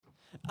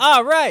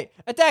All right,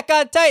 Attack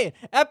on Titan,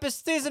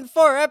 season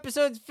 4,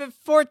 episodes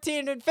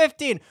 14 and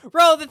 15.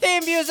 Roll the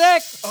theme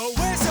music. Oh,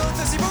 we're so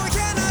thirsty, but we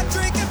cannot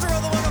drink after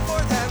all the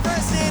 104th have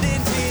rested in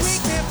peace.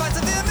 We can't find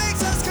something that makes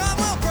us calm.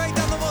 We'll break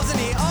down the walls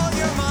and eat all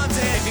your moms.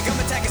 And if you come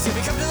attack us,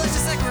 you'll become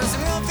delicious like roast,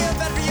 and we won't feel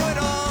bad for you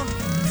at all.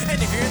 And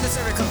if you're in the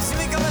server clubs,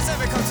 you become a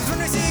server clubs. When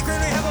we see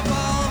Grin, we have a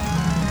ball.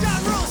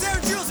 God rules,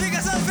 Aaron Jules, make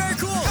us sound very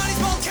cool. Connie's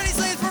bald, Kenny's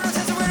Slaves, Bruno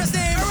has a weirdest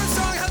name. Erwin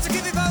Strong, House of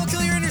Kippy, will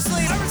kill you in your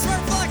sleep. Iron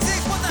Smart, Flock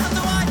 6, what the hell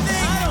do I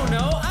think? I don't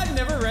know. I've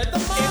never read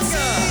the manga. It's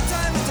tea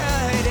time with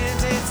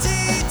Titans, it's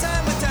tea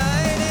time with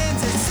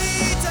Titans, it's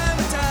tea time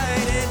with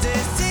Titans,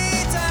 it's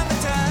tea time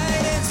with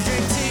Titans,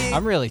 drink tea.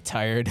 I'm really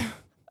tired.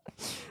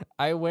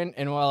 I went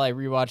and while I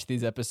rewatched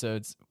these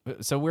episodes,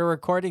 so we're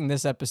recording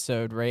this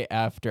episode right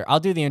after, I'll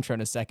do the intro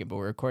in a second, but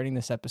we're recording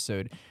this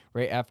episode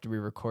right after we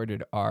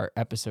recorded our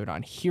episode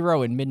on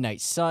Hero and Midnight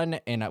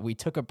Sun, and we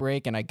took a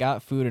break and I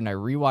got food and I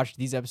rewatched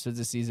these episodes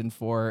of season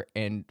 4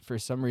 and for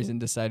some reason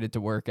decided to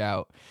work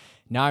out.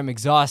 Now I'm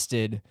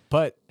exhausted,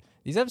 but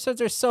these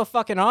episodes are so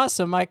fucking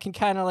awesome, I can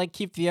kind of like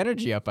keep the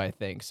energy up, I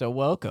think. So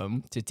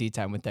welcome to Tea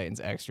Time with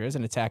Titans Extras,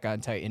 an Attack on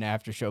Titan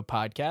after show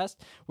podcast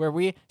where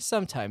we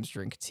sometimes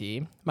drink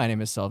tea. My name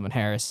is Sullivan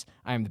Harris.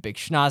 I am the big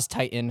schnoz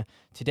Titan.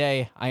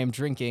 Today I am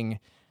drinking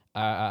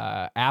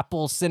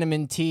apple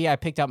cinnamon tea. I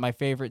picked out my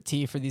favorite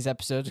tea for these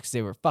episodes because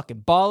they were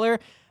fucking baller.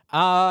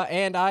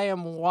 And I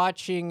am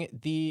watching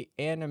the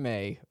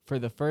anime for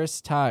the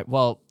first time.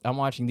 Well, I'm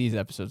watching these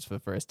episodes for the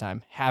first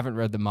time. Haven't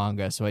read the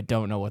manga, so I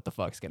don't know what the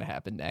fuck's gonna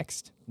happen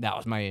next. That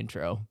was my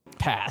intro.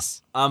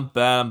 Pass. I'm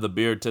Ben. I'm the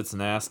beard, tits,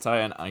 and ass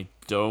Titan. I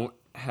don't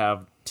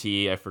have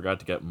tea. I forgot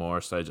to get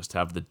more, so I just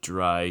have the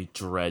dry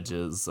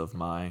dredges of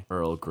my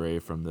Earl Grey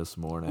from this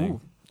morning.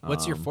 Ooh.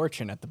 What's your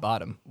fortune at the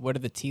bottom? What do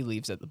the tea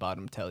leaves at the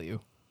bottom tell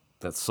you?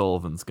 That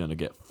Sullivan's gonna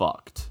get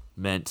fucked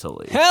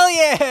mentally. Hell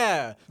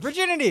yeah!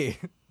 Virginity!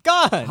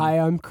 Gone! Hi,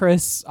 I'm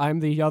Chris. I'm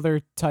the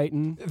other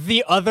Titan.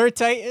 The other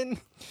Titan?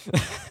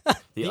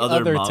 The other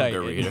other manga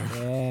Titan. reader.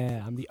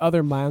 Yeah, I'm the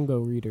other manga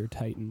reader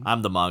Titan.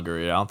 I'm the manga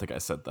reader. I don't think I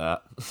said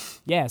that.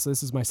 Yeah, so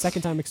this is my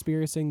second time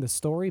experiencing the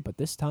story, but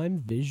this time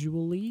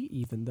visually,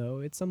 even though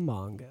it's a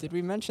manga. Did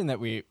we mention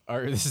that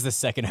this is the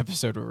second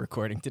episode we're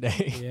recording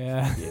today?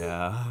 Yeah,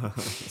 Yeah.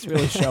 it's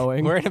really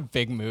showing. We're in a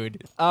big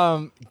mood.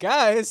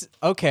 Guys,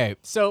 okay,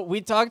 so we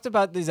talked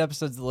about these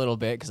episodes a little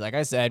bit, because like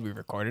I said, we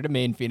recorded a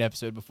main feed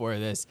episode before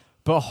this,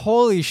 but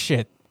holy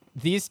shit,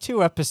 these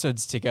two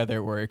episodes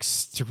together were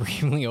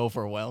extremely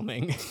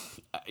overwhelming.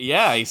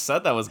 Yeah, he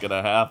said that was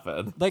gonna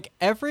happen. Like,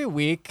 every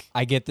week,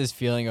 I get this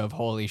feeling of,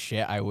 holy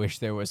shit, I wish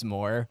there was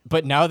more.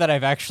 But now that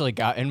I've actually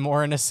gotten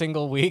more in a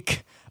single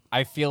week,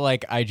 I feel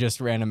like I just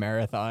ran a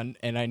marathon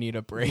and I need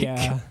a break.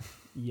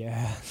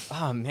 Yeah.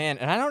 Oh, man.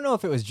 And I don't know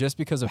if it was just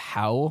because of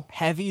how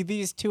heavy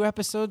these two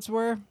episodes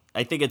were.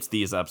 I think it's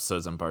these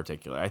episodes in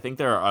particular. I think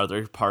there are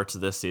other parts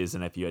of this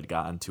season, if you had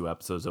gotten 2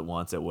 episodes at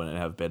once, it wouldn't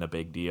have been a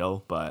big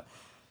deal. But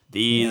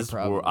these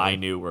I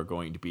knew were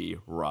going to be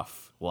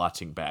rough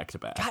watching back to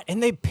back. God,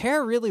 and they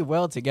pair really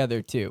well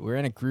together, too. We're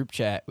in a group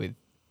chat with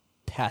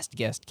past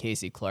guest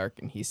Casey Clark,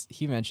 and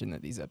he mentioned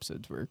that these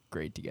episodes were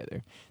great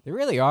together. They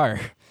really are.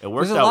 It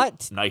worked There's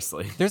out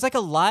nicely. There's like a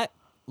lot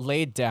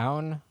laid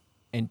down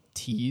and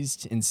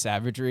teased in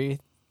Savagery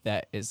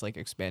that is like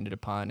expanded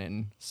upon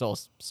in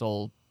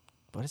Soul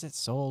what is it?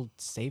 Soul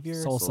Savior?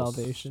 Soul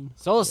Salvation.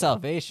 Soul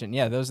Salvation.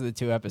 Yeah, those are the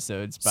 2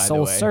 episodes, by the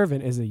Soul way.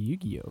 Servant is a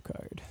Yu-Gi-Oh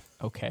card.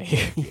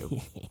 Okay.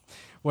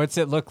 What's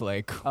it look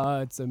like?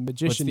 It's a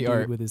magician the dude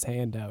art? with his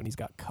hand out, and he's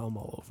got cum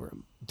all over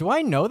him. Do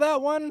I know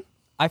that one?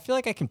 I feel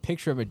like I can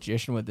picture a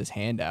magician with his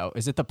hand out.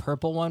 Is it the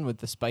purple one with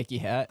the spiky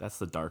hat? That's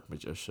the Dark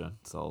Magician,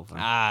 Sullivan.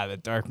 Ah, the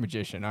Dark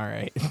Magician. All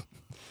right.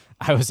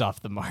 I was off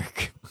the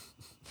mark.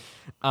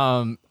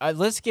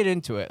 Let's get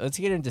into it. Let's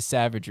get into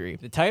Savagery.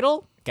 The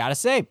title, gotta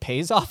say,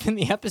 pays off in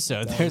the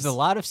episode. There's a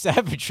lot of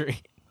savagery.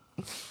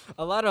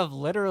 A lot of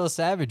literal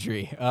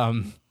savagery.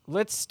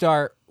 Let's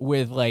start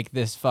with like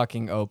this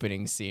fucking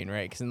opening scene,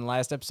 right? Because in the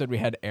last episode we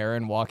had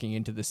Eren walking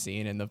into the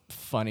scene in the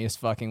funniest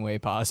fucking way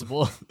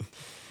possible.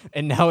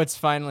 And now it's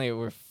finally,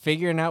 we're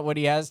figuring out what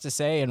he has to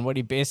say, and what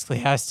he basically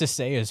has to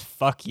say is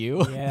fuck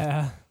you.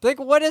 Yeah. Like,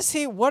 what is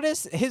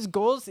his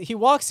goals? He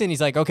walks in,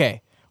 he's like,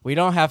 okay, we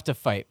don't have to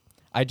fight.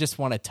 I just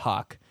want to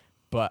talk,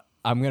 but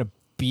I'm going to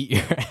beat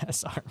your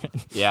ass,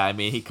 Armin. Yeah, I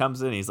mean, he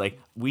comes in, he's like,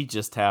 we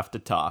just have to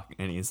talk.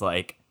 And he's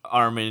like,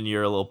 Armin,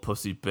 you're a little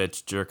pussy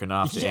bitch jerking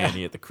off to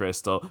Annie at the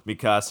Crystal.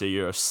 Mikasa,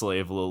 you're a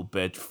slave little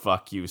bitch.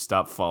 Fuck you.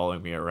 Stop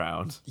following me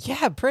around.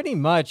 Yeah, pretty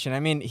much. And I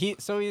mean,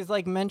 he's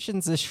like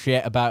mentions this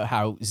shit about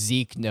how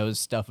Zeke knows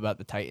stuff about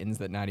the Titans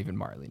that not even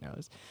Marley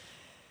knows.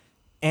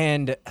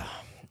 And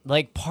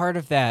like part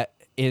of that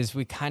is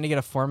we kind of get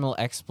a formal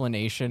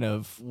explanation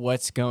of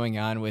what's going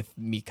on with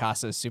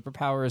Mikasa's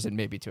superpowers and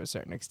maybe to a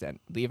certain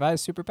extent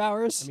Levi's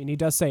superpowers. I mean, he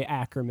does say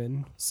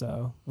Ackerman,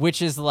 so.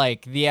 Which is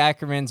like the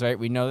Ackermans, right?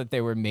 We know that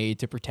they were made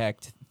to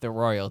protect the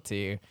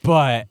royalty,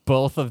 but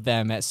both of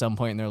them at some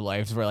point in their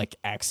lives were like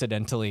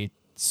accidentally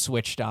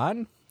switched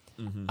on.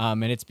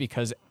 And it's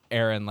because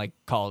Eren like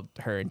called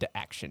her into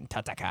action,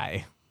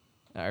 Tatakai.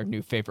 our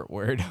new favorite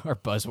word, our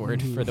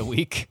buzzword for the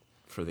week.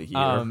 For the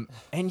year.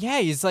 And yeah,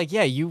 he's like,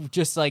 yeah, you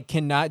just like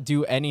cannot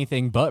do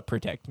anything but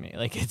protect me.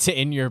 Like it's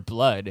in your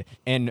blood.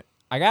 And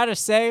I gotta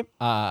say,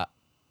 I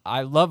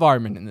love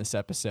Armin in this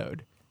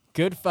episode.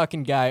 Good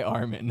fucking guy,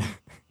 Armin.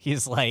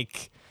 He's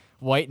like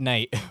White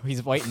Knight.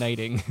 He's White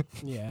Knighting.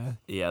 Yeah.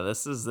 Yeah,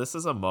 this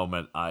is a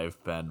moment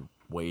I've been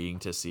waiting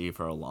to see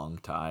for a long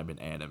time in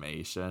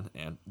animation,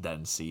 and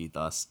then see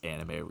thus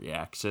anime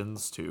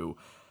reactions to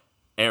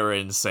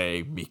Eren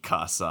say,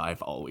 Mikasa,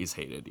 I've always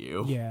hated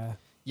you. Yeah.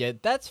 Yeah,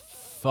 that's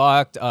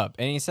fucked up.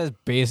 And he says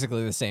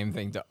basically the same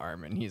thing to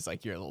Armin. He's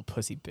like, you're a little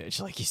pussy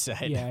bitch, like you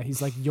said. Yeah,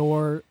 he's like,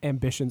 your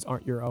ambitions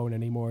aren't your own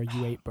anymore.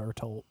 You ain't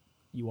Bertolt.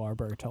 You are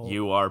Bertolt.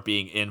 You are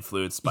being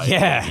influenced by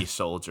Yeah. an enemy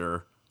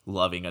soldier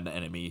loving an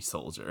enemy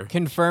soldier.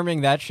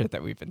 Confirming that shit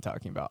that we've been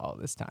talking about all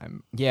this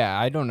time. Yeah,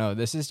 I don't know.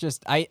 This is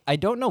just, I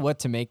don't know what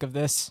to make of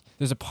this.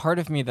 There's a part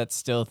of me that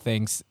still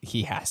thinks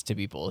he has to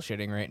be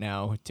bullshitting right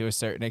now to a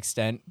certain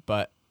extent,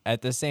 but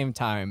at the same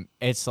time,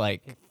 it's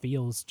like,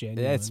 Feels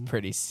genuine. it's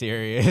pretty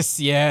serious.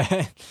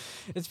 Yeah,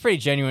 it's pretty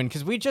genuine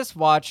because we just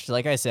watched,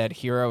 like I said,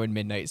 Hero and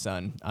Midnight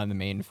Sun on the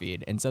main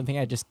feed, and something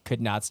I just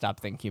could not stop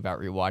thinking about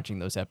rewatching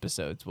those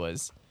episodes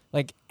was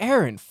like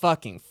Eren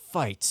fucking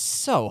fights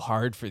so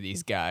hard for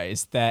these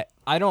guys that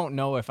I don't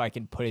know if I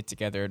can put it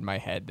together in my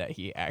head that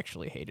he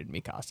actually hated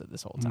Mikasa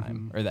this whole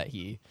time, or that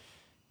he,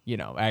 you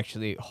know,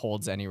 actually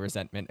holds any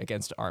resentment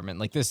against Armin.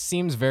 Like this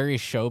seems very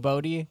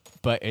showboaty,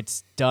 but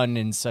it's done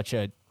in such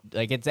a,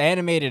 like it's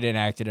animated and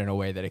acted in a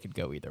way that it could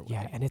go either way.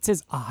 Yeah, and it's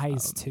his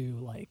eyes too.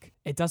 Like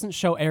it doesn't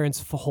show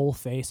Eren's whole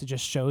face; it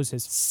just shows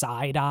his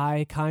side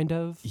eye, kind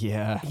of.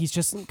 Yeah. He's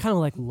just kind of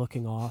like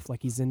looking off,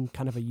 like he's in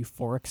kind of a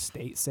euphoric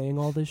state, saying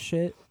all this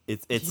shit.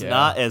 It's Yeah.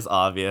 not as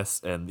obvious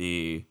in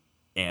the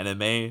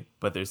anime,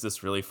 but there's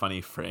this really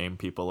funny frame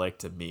people like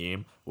to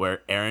meme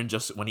where Eren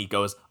just, when he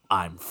goes,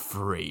 I'm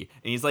free,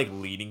 and he's like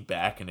leaning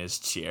back in his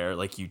chair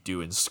like you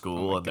do in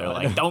school, and they're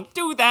like, don't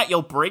do that,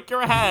 you'll break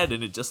your head,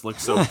 and it just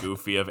looks so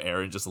goofy of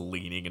Eren just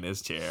leaning in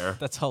his chair.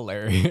 That's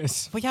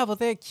hilarious. Well, yeah, well,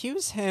 they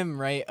accuse him,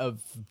 right,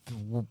 of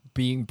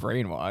being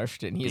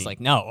brainwashed, and he's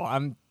like,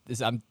 "No,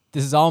 this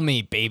is all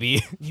me,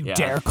 baby. You Yeah.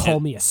 dare call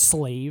me a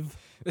slave?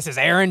 This is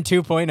Eren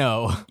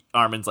 2.0."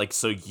 Armin's like,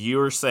 so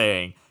you're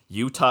saying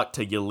you talked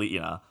to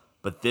Yelena,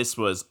 but this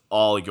was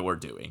all you're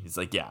doing? He's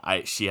like, yeah,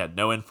 she had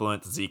no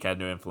influence, Zeke had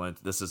no influence,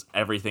 this is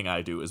everything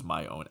I do is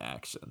my own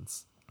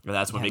actions. And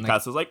that's when Yeah, and,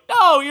 Mikasa's like,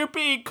 no, you're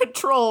being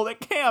controlled, it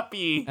can't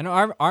be. And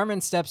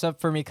Armin steps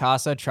up for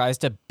Mikasa, tries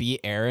to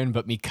beat Eren,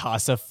 but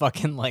Mikasa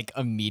fucking like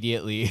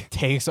immediately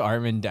takes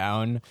Armin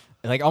down,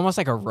 like almost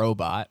like a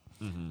robot.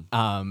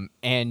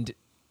 And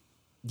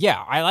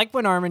yeah, I like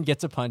when Armin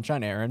gets a punch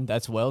on Eren.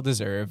 That's well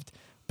deserved.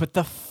 But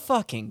the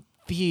fucking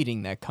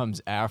beating that comes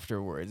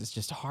afterwards is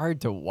just hard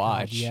to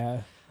watch.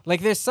 Yeah.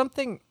 Like there's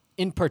something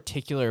in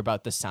particular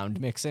about the sound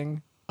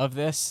mixing of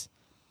this.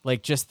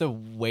 Like just the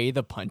way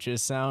the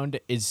punches sound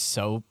is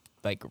so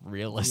like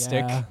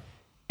realistic Yeah.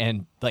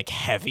 and like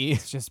heavy.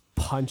 It's just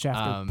punch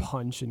after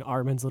punch and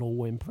Armin's little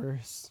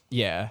whimpers.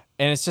 Yeah.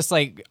 And it's just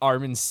like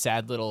Armin's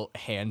sad little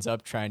hands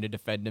up trying to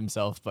defend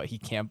himself, but he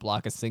can't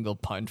block a single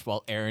punch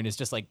while Eren is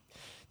just like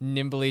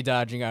nimbly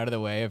dodging out of the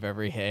way of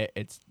every hit.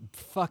 It's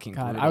fucking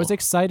God, brutal. I was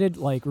excited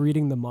like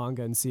reading the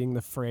manga and seeing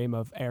the frame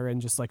of Eren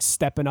just like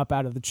stepping up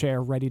out of the chair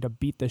ready to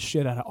beat the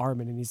shit out of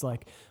Armin, and he's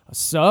like,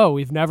 so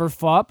we've never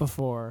fought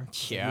before.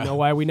 Yeah. You know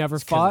why we never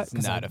 'cause fought?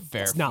 it's not a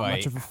fair It's not fight.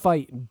 much of a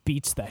fight, and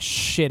beats the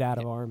shit out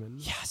of Armin.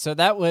 Yeah, so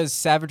that was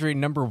savagery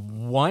number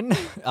 1.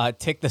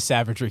 Tick the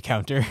savagery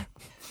counter.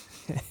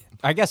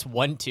 I guess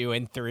 1, 2,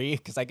 and 3,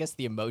 because I guess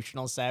the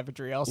emotional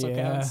savagery also Yeah.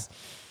 counts.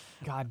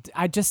 God,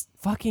 I just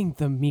fucking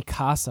the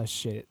Mikasa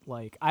shit.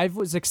 Like I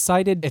was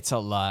excited. It's a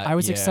lot. I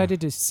was yeah.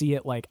 excited to see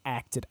it like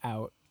acted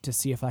out, to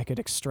see if I could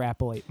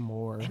extrapolate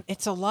more.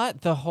 It's a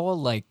lot. The whole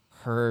like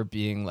her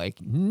being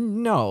like,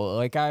 no,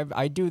 like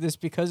I do this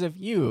because of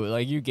you.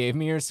 Like you gave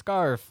me your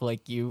scarf.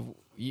 Like you're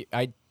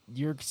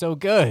so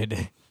good.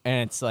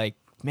 And it's like,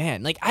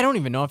 man, like I don't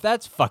even know if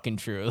that's fucking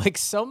true. Like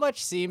so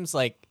much seems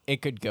like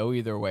it could go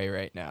either way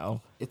right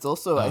now. It's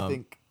also, I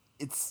think,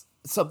 it's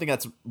something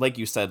that's, like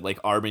you said, like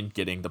Armin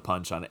getting the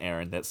punch on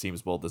Eren that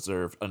seems well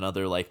deserved.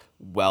 Another like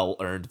well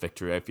earned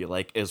victory, I feel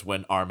like, is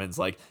when Armin's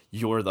like,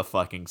 "You're the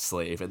fucking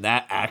slave," and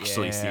that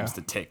actually Yeah. seems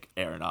to tick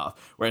Eren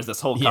off. Whereas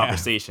this whole Yeah.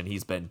 conversation,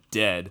 he's been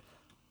dead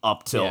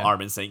up till Yeah.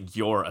 Armin saying,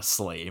 "You're a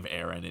slave,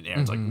 Eren," and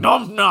Eren's like, "No,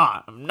 I'm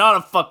not. I'm not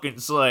a fucking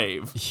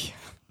slave."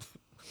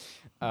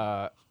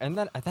 And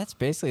then that's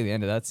basically the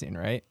end of that scene,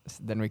 right?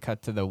 Then we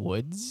cut to the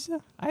woods,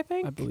 I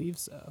think. I believe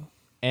so.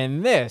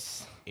 And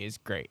this is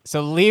great.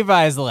 So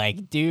Levi's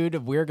like,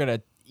 dude, we're going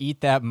to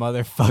eat that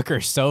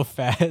motherfucker so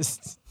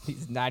fast.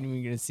 He's not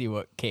even going to see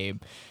what came.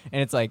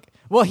 And it's like,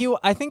 well,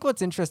 I think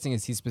what's interesting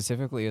is he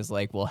specifically is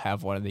like, we'll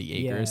have one of the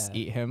Jaegers Yeah.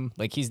 eat him.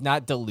 Like, he's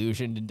not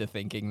delusioned into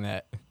thinking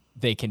that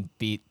they can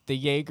beat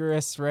the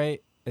Jaegerists,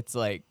 right? It's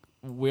like,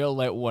 we'll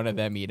let one of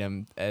them eat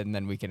him, and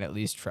then we can at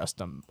least trust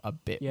him a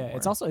bit Yeah, more.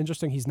 it's also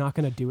interesting he's not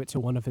going to do it to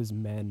one of his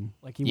men.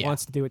 Like he Yeah.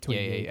 wants to do it to Yeah,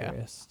 a yeah, yeah.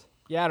 Jaegerist.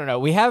 Yeah, I don't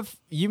know.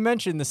 You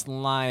mentioned this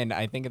line,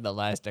 I think, in the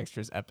last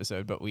Extras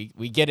episode, but we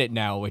get it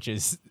now, which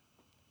is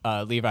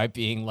Levi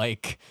being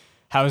like,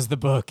 how's the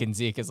book? And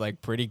Zeke is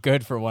like, pretty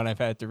good for one I've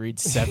had to read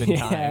 7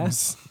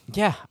 times.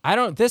 Yeah,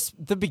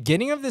 the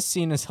beginning of this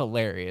scene is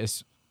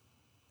hilarious.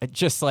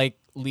 Just like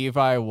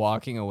Levi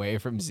walking away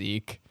from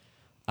Zeke,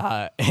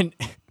 and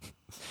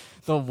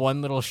the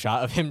one little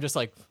shot of him just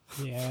like,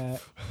 Yeah.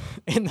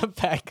 in the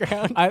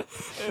background.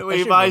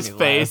 Levi's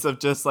face of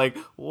just like,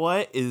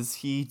 what is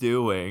he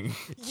doing?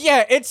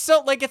 Yeah, it's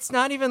so like, it's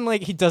not even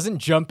like he doesn't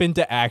jump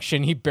into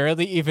action. He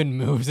barely even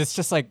moves. It's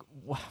just like,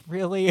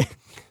 really?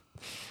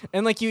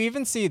 And like, you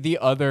even see the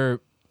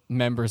other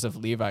members of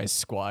Levi's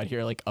squad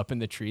here, like up in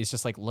the trees,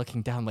 just like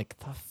looking down, like,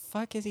 the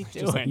fuck is he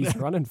doing? Just like he's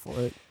running for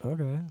it.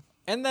 Okay.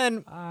 And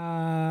then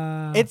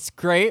it's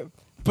great,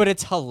 but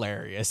it's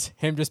hilarious.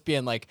 Him just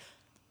being like,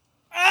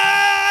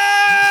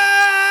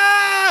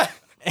 ah!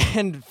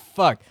 And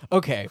fuck.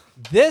 Okay.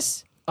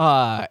 This,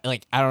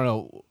 like, I don't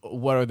know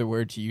what other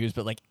word to use,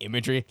 but like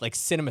imagery, like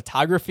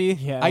cinematography,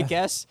 Yeah. I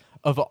guess,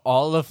 of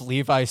all of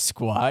Levi's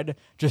squad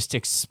just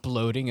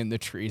exploding in the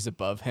trees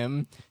above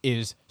him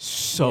is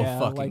so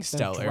fucking like them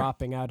stellar.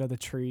 dropping out of the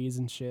trees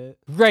and shit.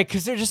 Right,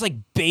 because they're just like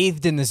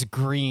bathed in this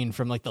green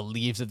from like the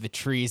leaves of the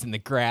trees and the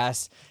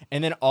grass,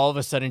 and then all of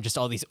a sudden just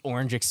all these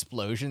orange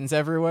explosions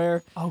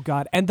everywhere. Oh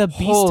god, and the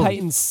Beast Holy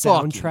Titans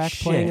fucking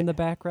soundtrack playing shit. in the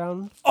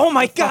background. Oh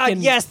my god,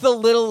 fucking- yes, the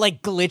little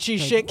like glitchy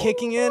shit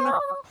kicking in.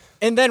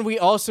 And then we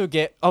also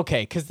get,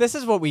 okay, because this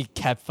is what we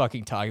kept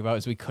fucking talking about,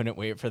 is we couldn't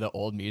wait for the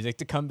old music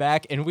to come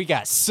back, and we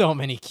got so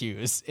many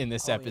cues in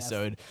this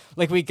episode.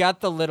 Like, we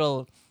got the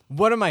little,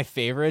 one of my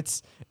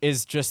favorites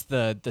is just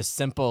the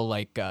simple,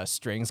 like,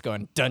 strings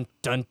going dun,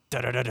 dun,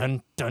 dun, dun,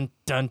 dun, dun,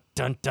 dun,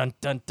 dun, dun,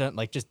 dun, dun,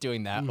 like, just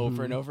doing that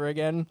over and over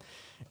again.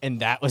 And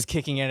that was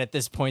kicking in at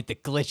this point. The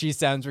glitchy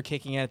sounds were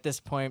kicking in at this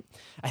point.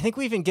 I think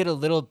we even get a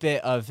little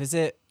bit of, is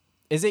it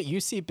You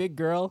See Big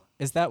Girl?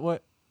 Is that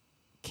what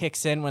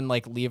kicks in when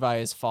like Levi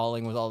is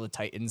falling with all the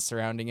Titans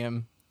surrounding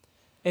him?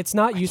 It's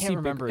not I UC can't Big.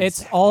 remember It's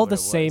exactly all what the it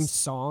same was.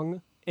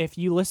 song. If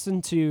you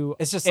listen to,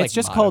 It's just, it's like,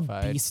 just called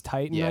modified. Beast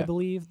Titan, Yeah. I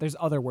believe. There's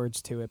other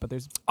words to it, but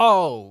there's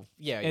Oh,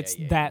 yeah, it's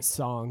yeah, that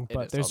song, It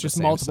but is there's all the just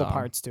same multiple song.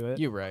 parts to it.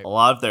 You're right. A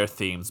lot of their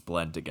themes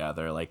blend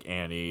together, like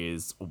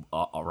Annie's,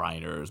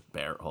 Reiner's,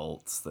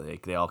 Bertholt's.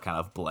 They all kind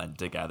of blend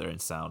together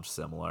and sound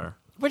similar.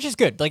 Which is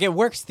good. Like, it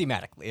works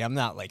thematically. I'm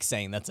not like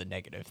saying that's a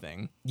negative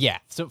thing. Yeah.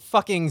 So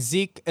fucking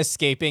Zeke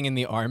escaping in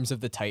the arms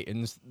of the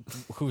Titans,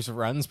 whose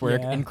runs were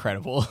Yeah.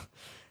 incredible.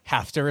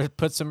 Have to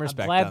put some I'm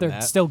respect glad on they're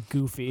that. still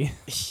goofy.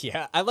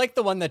 Yeah, I like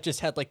the one that just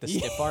had like the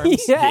stiff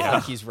arms. Yeah.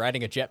 Like he's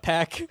riding a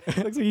jetpack.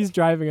 Looks like he's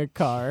driving a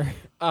car.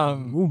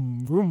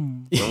 Vroom,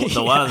 vroom.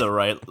 The one on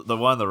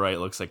the right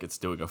looks like it's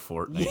doing a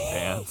Fortnite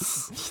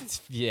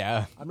dance.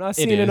 Yeah. I'm not it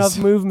seeing is. enough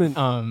movement.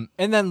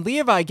 And then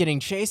Levi getting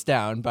chased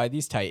down by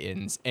these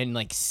Titans and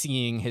like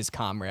seeing his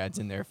comrades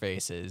in their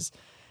faces.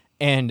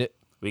 And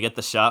We get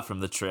the shot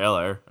from the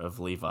trailer of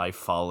Levi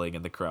falling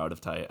in the crowd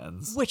of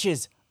Titans. which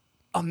is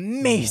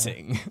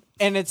amazing.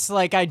 And it's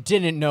like I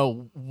didn't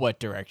know what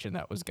direction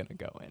that was going to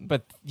go in.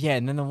 But yeah,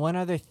 and then the one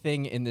other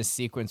thing in this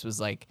sequence was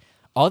like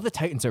all the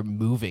Titans are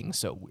moving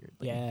so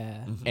weirdly.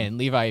 Yeah. And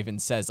Levi even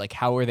says, like,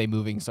 how are they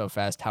moving so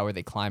fast? How are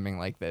they climbing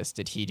like this?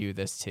 Did he do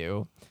this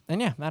too?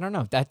 And yeah, I don't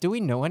know. Do we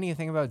know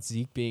anything about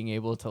Zeke being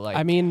able to like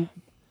I mean,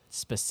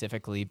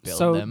 specifically build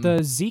so them?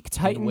 the Zeke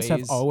Titans have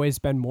ways- always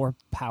been more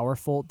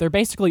powerful. They're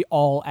basically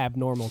all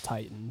abnormal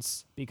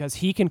Titans because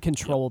he can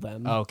control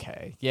them.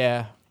 Okay.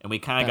 Yeah. And we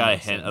kind of That got a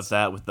makes hint sense. of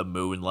that with the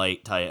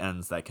Moonlight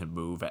Titans that can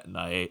move at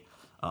night,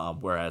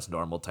 whereas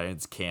normal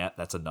Titans can't.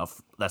 That's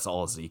enough. That's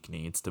all Zeke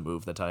needs to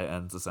move the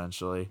Titans,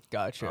 essentially.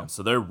 Gotcha.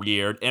 So they're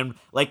weird. And,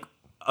 like,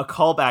 a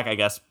callback, I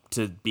guess,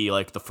 to be,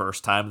 like, the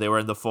first time they were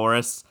in the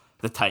forest,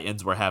 the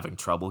Titans were having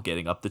trouble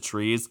getting up the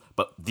trees,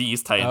 but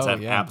these Titans Oh,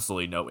 have yeah.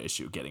 absolutely no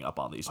issue getting up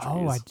on these trees.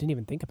 Oh, I didn't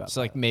even think about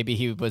So that. like maybe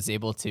he was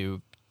able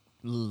to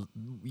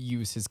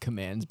use his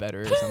commands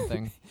better or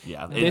something.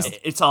 Yeah, This-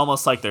 it's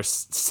almost like they're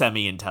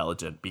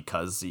semi-intelligent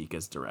because Zeke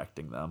is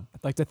directing them.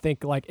 I'd like to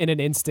think like in an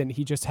instant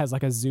he just has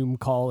like a Zoom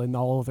call in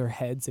all of their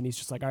heads and he's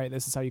just like, all right,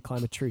 this is how you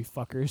climb a tree,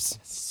 fuckers.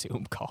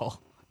 Zoom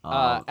call.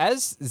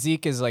 As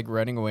Zeke is like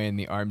running away in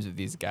the arms of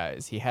these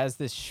guys, he has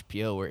this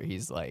spiel where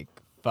he's like,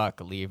 "Fuck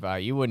Levi,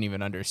 you wouldn't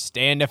even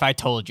understand if I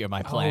told you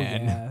my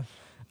plan."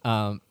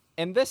 Oh, yeah.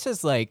 And this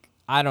is like,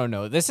 I don't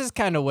know. This is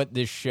kind of what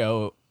this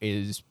show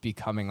is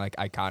becoming like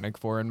iconic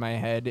for in my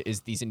head,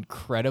 is these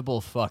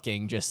incredible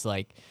fucking just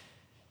like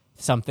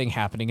something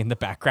happening in the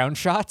background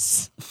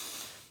shots.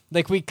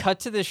 Like we cut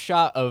to this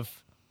shot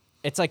of,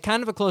 it's like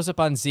kind of a close up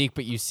on Zeke,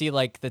 but you see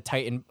like the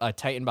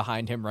Titan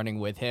behind him running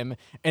with him.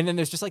 And then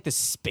there's just like this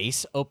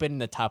space open in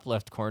the top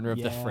left corner of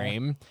the Yeah.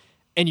 frame.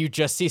 And you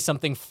just see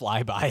something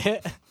fly by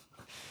it.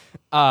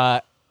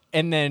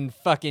 And then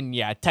fucking,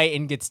 yeah,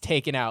 Titan gets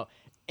taken out.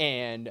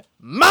 And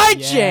my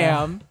Yeah.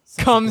 jam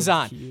Such a comes good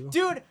on. cue.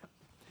 Dude,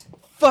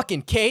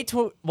 fucking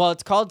well,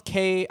 it's called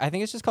K, I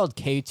think it's just called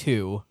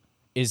K2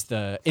 is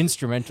the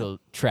instrumental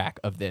track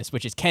of this,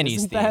 which is Kenny's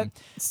Isn't theme. that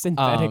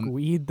synthetic Um,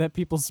 weed that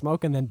people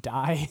smoke and then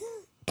die?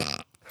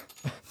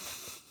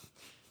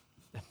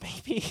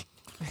 Maybe.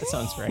 That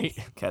sounds right.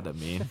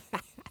 Ketamine.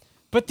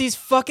 But these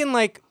fucking,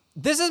 like,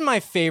 this is my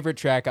favorite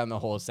track on the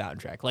whole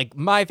soundtrack. Like,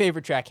 my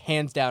favorite track,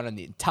 hands down, on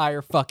the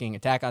entire fucking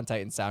Attack on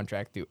Titan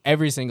soundtrack through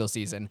every single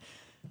season.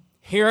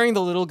 Hearing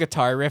the little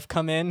guitar riff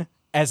come in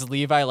as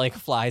Levi, like,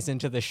 flies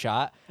into the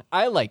shot,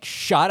 I, like,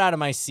 shot out of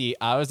my seat.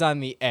 I was on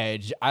the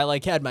edge. I,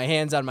 like, had my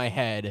hands on my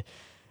head.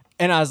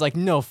 And I was like,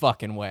 no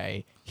fucking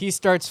way. He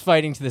starts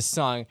fighting to this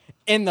song,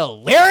 and the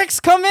lyrics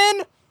come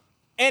in,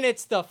 and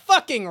it's the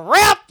fucking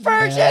rap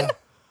version? Yeah.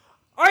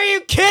 Are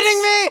you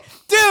kidding me?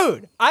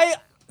 Dude,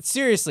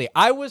 seriously,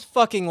 I was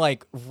fucking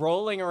like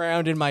rolling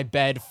around in my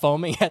bed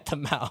foaming at the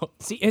mouth.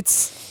 See,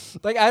 it's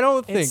Like, I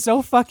don't think it's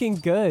so fucking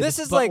good. This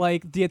is but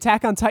like- the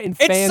Attack on Titan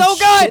It's fans so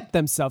good! shit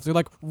themselves. They're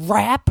like,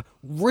 rap?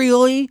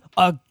 Really?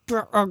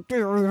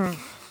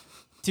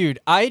 dude,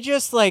 I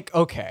just like,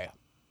 okay.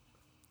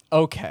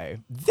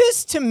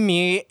 This to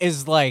me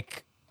is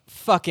like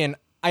fucking,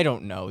 I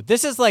don't know.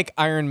 This is like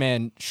Iron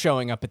Man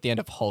showing up at the end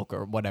of Hulk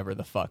or whatever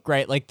the fuck,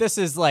 right? Like, this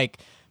is like,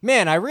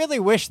 man, I really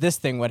wish this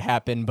thing would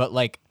happen, but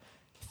like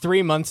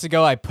 3 months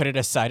ago, I put it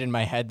aside in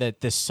my head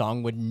that this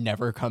song would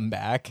never come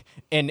back,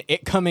 and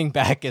it coming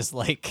back is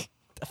like,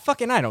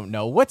 fucking, I don't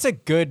know. What's a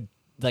good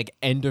like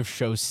end of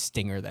show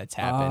stinger that's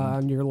happened?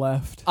 On your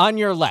left. On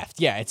your left.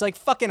 Yeah, it's like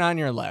fucking on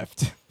your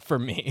left for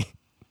me.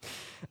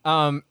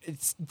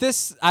 It's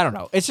this, I don't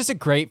know. It's just a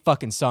great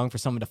fucking song for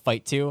someone to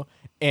fight to.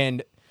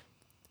 And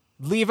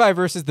Levi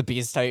versus the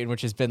Beast Titan,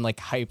 which has been like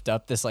hyped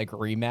up, this like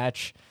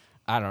rematch.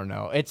 I don't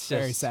know. It's just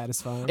Very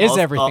satisfying. It's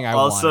everything I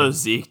Also, wanted.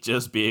 Zeke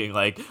just being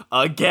like,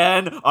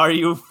 again? Are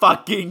you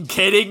fucking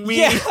kidding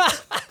me? Yeah.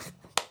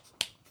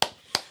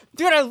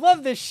 Dude, I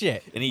love this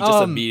shit. And he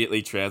just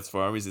immediately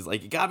transforms. He's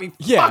like, you gotta be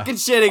Yeah. fucking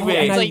shitting me.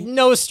 It's I- like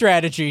no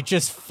strategy,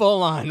 just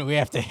full on. We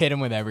have to hit him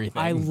with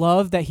everything. I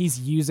love that he's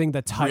using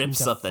the Titan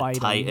Rips to up the fight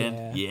Titan.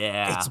 him.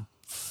 Yeah. It's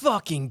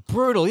fucking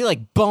brutal. He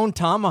like bone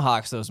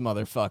tomahawks those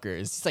motherfuckers.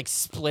 He's like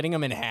splitting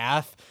them in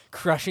half,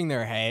 crushing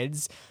their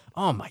heads.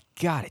 Oh my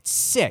god, it's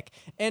sick.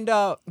 And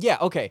yeah,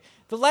 okay.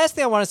 The last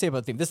thing I want to say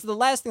about Theme, this is the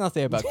last thing I'll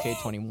say about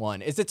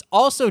K21, is it's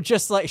also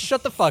just like,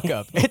 shut the fuck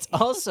up.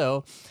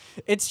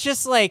 It's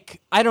just like,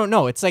 I don't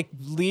know. It's like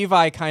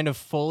Levi kind of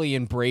fully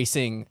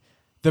embracing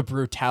the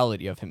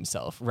brutality of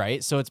himself,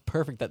 right? So it's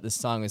perfect that this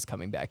song is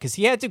coming back because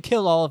he had to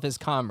kill all of his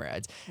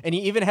comrades. And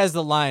he even has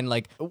the line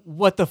like,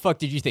 what the fuck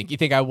did you think? You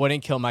think I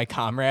wouldn't kill my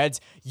comrades?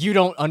 You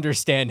don't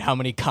understand how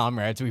many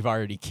comrades we've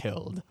already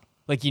killed.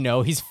 Like, you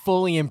know, he's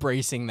fully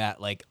embracing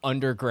that like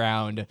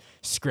underground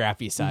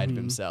scrappy side of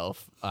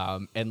himself,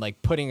 and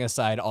like putting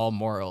aside all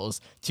morals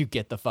to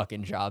get the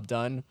fucking job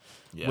done,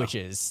 Yeah. which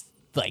is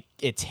like,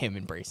 it's him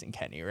embracing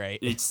Kenny, right?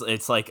 It's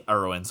like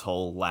Erwin's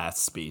whole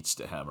last speech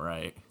to him,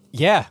 right?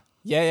 Yeah.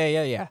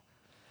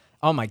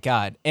 Oh my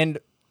god. And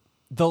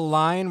the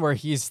line where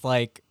he's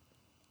like,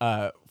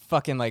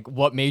 fucking like,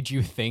 what made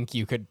you think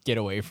you could get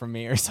away from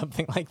me or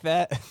something like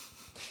that?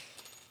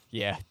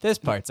 Yeah, this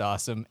part's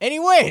awesome. And he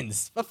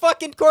wins. Of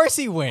fucking course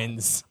he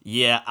wins.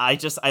 Yeah, I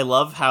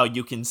love how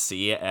you can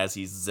see it as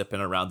he's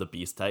zipping around the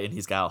Beast Titan.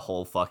 He's got a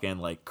whole fucking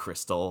like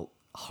crystal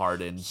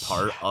hardened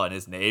part on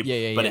his nape.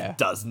 But Yeah. it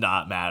does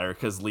not matter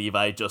because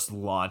Levi just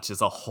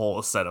launches a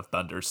whole set of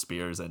thunder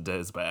spears into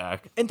his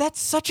back. And that's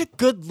such a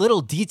good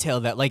little detail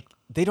that like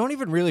they don't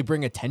even really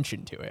bring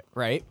attention to it,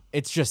 right?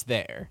 It's just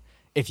there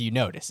if you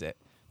notice it.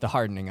 The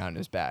hardening on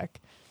his back.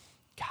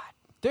 God,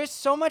 there's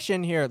so much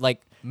in here.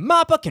 Like,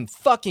 Mappa can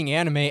fucking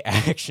animate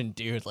action,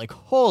 dude. Like,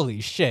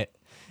 holy shit.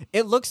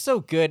 It looks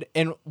so good.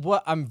 And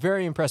what I'm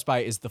very impressed by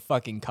is the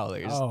fucking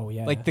colors. Oh,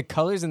 yeah. Like, the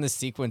colors in the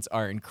sequence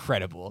are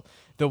incredible.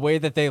 The way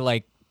that they,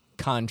 like,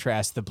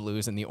 contrast the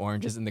blues and the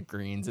oranges and the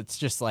greens. It's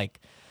just like,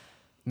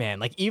 man,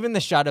 like, even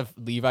the shot of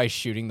Levi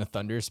shooting the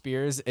thunder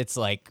spears, it's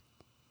like,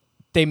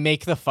 they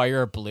make the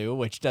fire blue,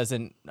 which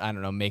doesn't, I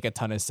don't know, make a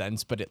ton of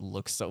sense, but it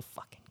looks so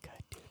fucking good,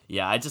 dude.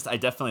 Yeah, I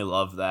definitely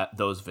love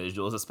those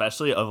visuals,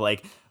 especially of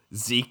like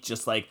Zeke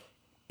just like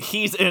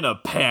he's in a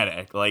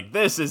panic. Like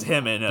this is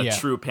him in a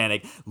true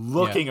panic,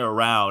 looking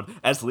around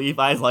as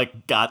Levi's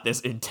like got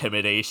this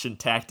intimidation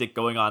tactic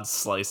going on,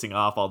 slicing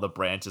off all the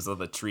branches of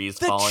the trees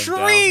falling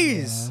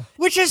down.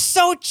 Which is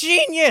so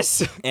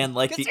genius. And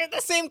like Because they're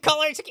the same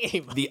color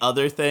scheme. the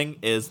other thing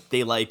is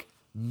they like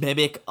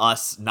mimic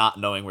us not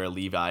knowing where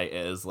Levi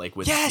is, like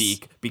with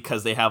Zeke,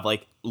 because they have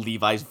like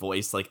Levi's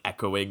voice like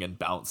echoing and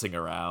bouncing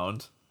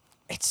around.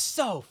 It's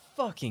so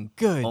fucking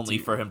good. Only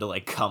dude. for him to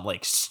like come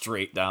like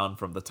straight down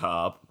from the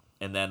top,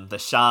 and then the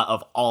shot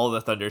of all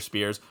the thunder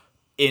spears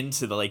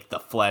into the like the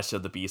flesh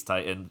of the Beast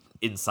Titan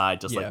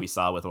inside, just like we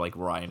saw with like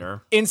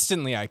Reiner.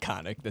 Instantly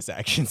iconic, this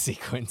action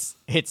sequence.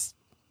 It's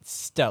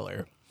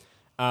stellar.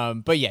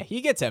 But yeah,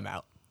 he gets him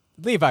out.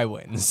 Levi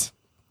wins.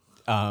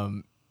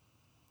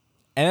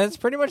 And that's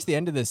pretty much the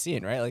end of the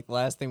scene, right? Like the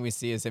last thing we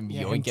see is him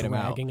yoinking him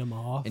out dragging him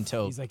off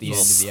until He's like, the "You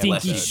end of the stinky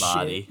episode. shit."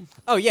 Body.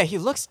 Oh yeah, he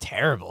looks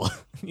terrible.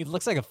 He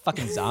looks like a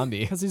fucking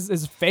zombie. Because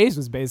his face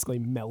was basically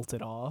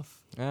melted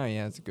off. Oh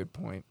yeah, that's a good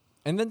point.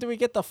 And then do we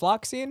get the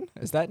flock scene?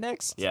 Is that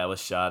next? Yeah, with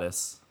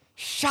Shadis.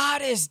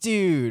 Shadis,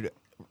 dude.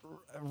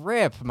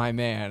 Rip, my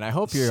man. I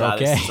hope you're Shadis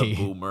okay. is a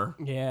boomer.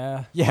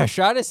 Yeah. Yeah,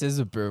 Shadis is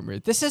a boomer.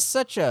 This is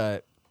such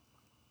a.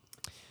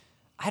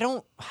 I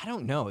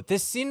don't know.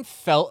 This scene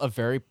felt a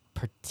very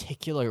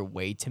particular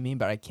way to me,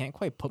 but I can't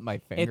quite put my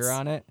finger It's-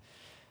 on it.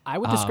 I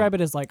would describe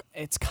it as like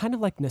it's kind of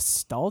like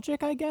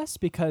nostalgic, I guess,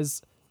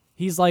 because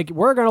he's like,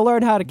 we're gonna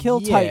learn how to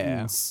kill Yeah.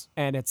 titans,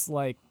 and it's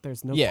like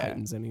there's no Yeah.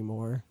 titans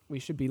anymore. We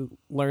should be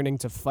learning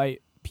to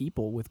fight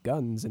people with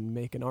guns and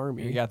make an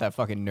army. You got that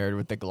fucking nerd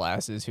with the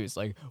glasses who's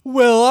like,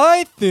 well,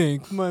 I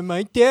think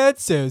my dad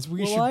says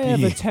we should I be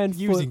have a 10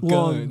 using foot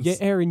long guns.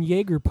 Aaron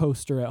Yeager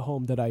poster at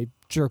home that I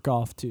jerk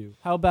off to.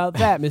 How about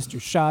that, Mr.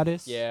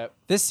 Shadis? Yeah,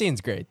 this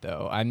scene's great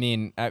though. I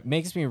mean, it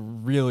makes me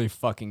really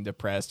fucking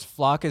depressed.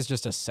 Flock is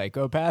just a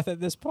psychopath at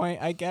this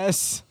point, I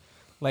guess.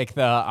 Like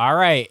all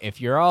right,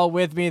 if you're all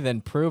with me, then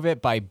prove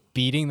it by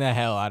beating the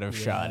hell out of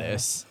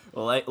Shadis.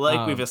 Well,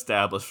 like we've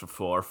established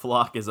before,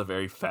 Flock is a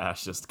very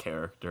fascist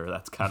character.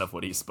 That's kind of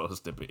what he's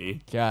supposed to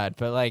be. God,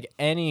 but like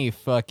any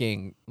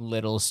fucking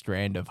little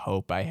strand of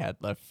hope I had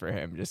left for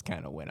him just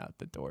kind of went out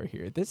the door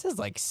here. This is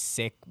like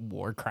sick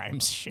war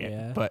crimes shit.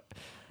 Yeah. But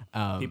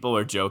People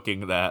were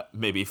joking that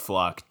maybe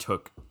Flock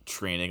took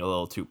training a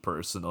little too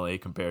personally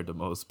compared to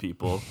most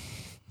people.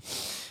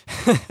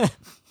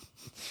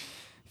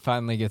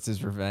 finally gets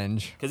his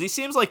revenge. Because he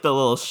seems like the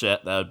little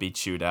shit that would be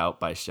chewed out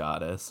by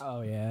Shadis.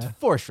 Oh yeah.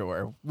 For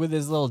sure. With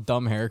his little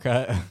dumb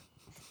haircut.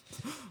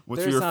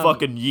 What's there's, your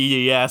fucking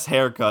yee ass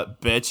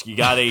haircut, bitch? You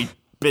got any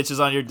bitches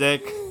on your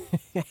dick?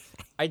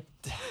 God.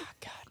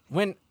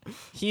 When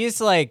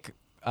he's like,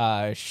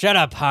 shut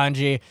up,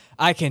 Hanji.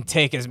 I can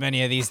take as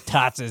many of these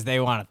tots as they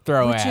want to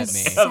throw Which at is me.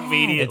 sad.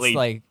 Immediately It's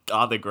like,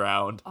 on the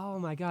ground. Oh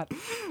my god.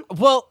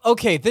 well,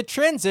 okay, the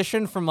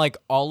transition from like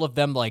all of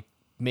them like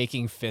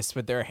making fists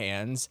with their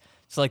hands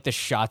to like the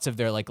shots of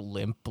their like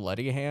limp,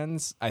 bloody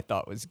hands, I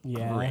thought was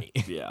Yeah.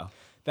 great. Yeah.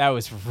 That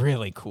was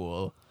really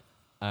cool.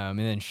 And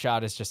then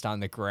Shot is just on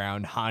the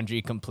ground.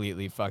 Hanji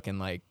completely fucking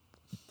like,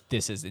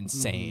 this is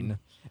insane.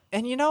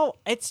 And you know,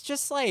 it's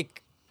just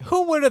like,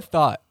 who would have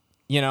thought?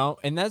 You know,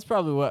 and that's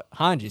probably what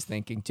Hanji's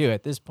thinking too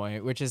at this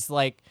point, which is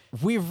like,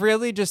 we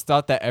really just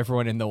thought that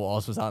everyone in the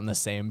walls was on the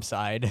same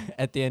side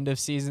at the end of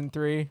season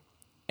 3.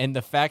 And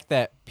the fact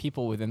that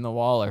people within the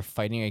wall are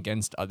fighting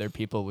against other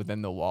people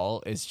within the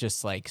wall is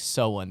just like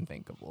so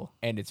unthinkable.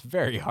 And it's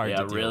very hard Yeah,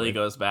 to it deal really with.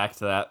 goes back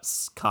to that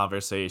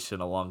conversation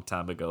a long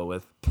time ago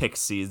with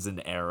Pixies and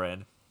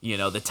Eren. You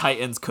know, the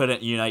Titans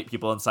couldn't unite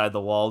people inside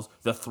the walls.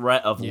 The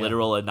threat of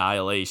literal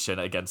annihilation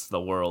against the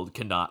world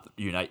cannot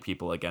unite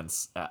people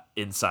against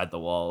inside the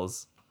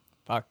walls.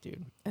 Fuck,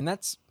 dude. And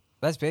that's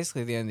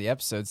basically the end of the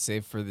episode,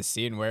 save for the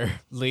scene where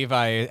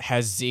Levi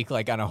has Zeke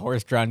like on a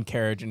horse-drawn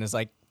carriage and is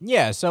like,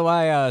 yeah, so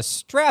I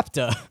strapped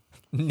a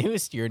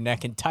noose to your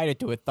neck and tied it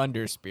to a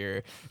thunder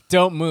spear.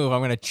 Don't move. I'm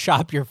going to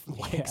chop your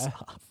legs Yeah.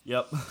 off.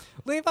 Yep.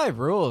 Levi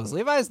rules.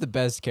 Levi's the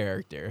best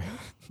character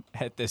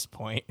at this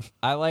point.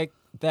 I like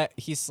that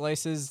he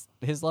slices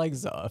his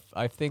legs off.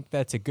 I think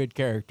that's a good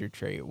character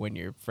trait when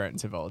your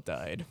friends have all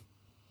died.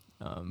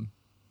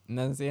 And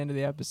that's the end of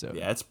the episode.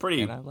 Yeah, it's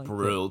pretty And I liked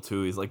brutal,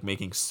 too. He's, like,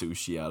 making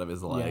sushi out of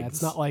his legs. Yeah,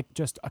 it's not like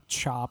just a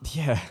chop.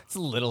 Yeah, it's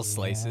little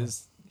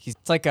slices.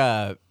 It's like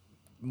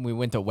we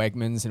went to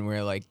Wegmans and we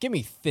were like, give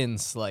me thin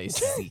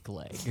slice Zeke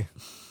leg.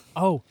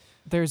 Oh,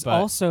 there's But-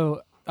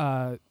 also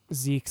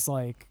Zeke's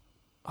like,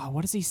 oh,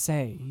 what does he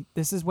say?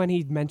 This is when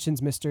he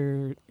mentions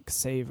Mr.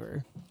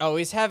 Xaver. Oh,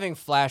 he's having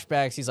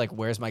flashbacks. He's like,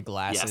 where's my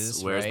glasses?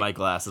 Yes, where's right? my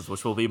glasses?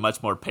 Which will be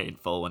much more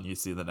painful when you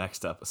see the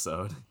next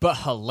episode. But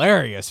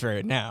hilarious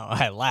right now.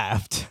 I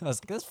laughed. I was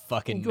like, this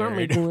fucking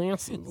nerd.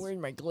 glasses. Where's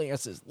my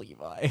glasses,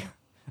 Levi?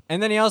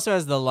 And then he also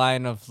has the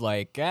line of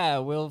like,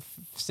 we'll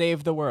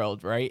save the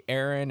world, right,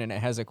 Eren? And it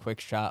has a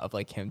quick shot of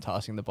like him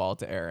tossing the ball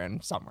to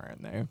Eren somewhere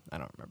in there. I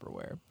don't remember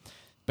where.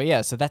 But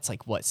yeah, so that's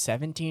like what,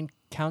 17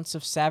 counts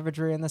of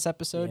savagery in this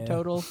episode Yeah.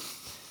 total?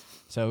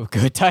 So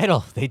good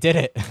title. They did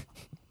it.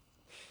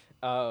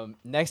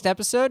 Next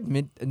episode,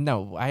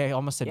 I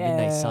almost said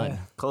Midnight Yeah. Sun.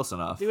 Close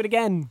enough. Do it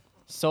again.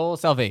 Soul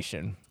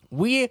Salvation.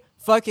 We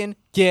fucking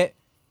get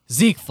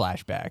Zeke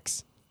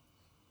flashbacks.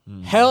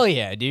 Hell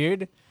yeah,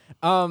 dude.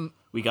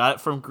 We got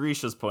it from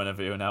Grisha's point of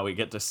view. Now we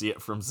get to see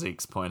it from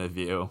Zeke's point of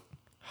view.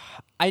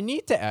 I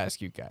need to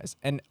ask you guys,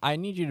 and I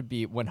need you to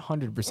be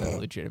 100%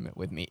 legitimate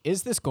with me.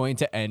 Is this going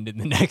to end in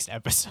the next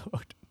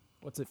episode?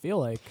 What's it feel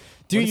like?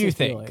 Do What does you it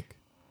feel think? like?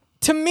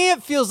 To me,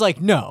 it feels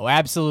like no,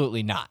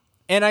 absolutely not.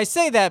 And I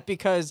say that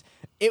because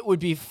it would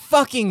be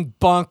fucking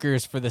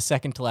bonkers for the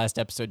second to last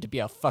episode to be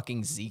a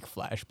fucking Zeke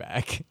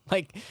flashback.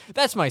 Like,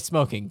 that's my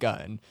smoking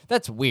gun.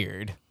 That's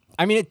weird.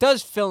 I mean, it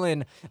does fill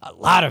in a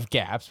lot of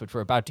gaps, which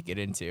we're about to get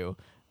into.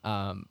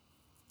 I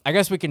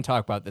guess we can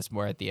talk about this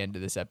more at the end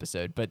of this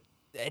episode, but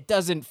it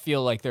doesn't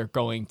feel like they're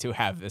going to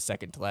have the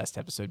second to last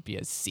episode be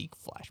a Zeke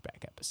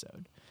flashback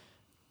episode.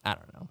 I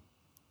don't know.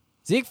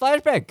 Zeke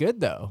flashback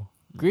good, though.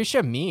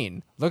 Grisha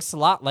mean. Looks a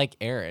lot like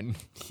Eren.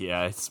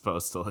 Yeah, it's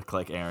supposed to look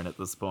like Eren at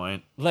this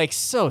point. Like,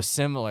 so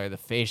similar. The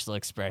facial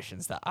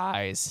expressions, the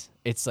eyes.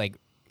 It's like,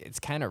 it's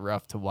kind of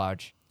rough to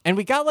watch. And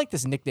we got like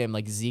this nickname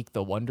like Zeke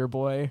the Wonder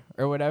Boy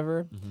or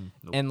whatever.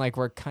 Nope. And like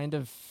we're kind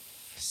of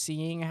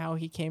seeing how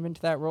he came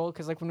into that role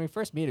because like when we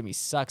first meet him, he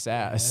sucks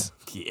ass.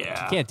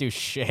 Yeah. He can't do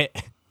shit.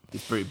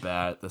 He's pretty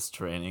bad at this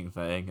training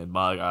thing, and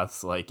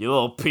Magath's like, "You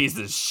little piece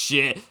of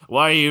shit!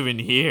 Why are you even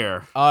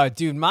here?"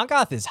 Dude,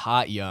 Magath is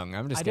hot young.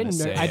 I'm just gonna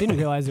say. I didn't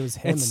realize it was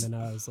him, It's- and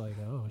then I was like,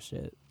 oh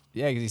shit.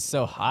 Yeah, because he's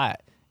so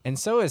hot, and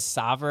so is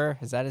Saver.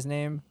 Is that his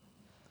name?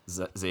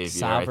 Xavier, I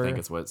Saver. think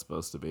it's what it's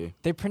supposed to be.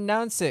 They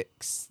pronounce it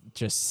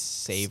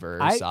just Saver.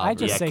 I Saver.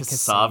 just say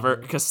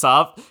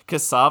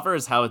Casaver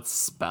is how it's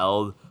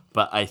spelled,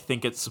 but I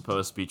think it's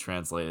supposed to be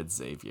translated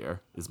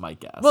Xavier. Is my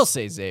guess. We'll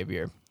say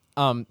Xavier.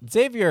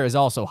 Xavier is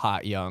also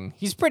hot young.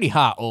 He's pretty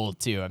hot old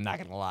too. I'm not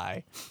gonna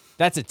lie.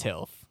 That's a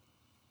tilf.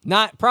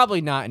 Probably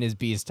not in his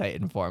Beast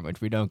Titan form,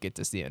 which we don't get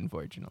to see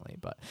unfortunately.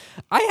 But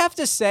I have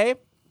to say,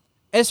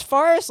 as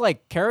far as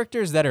like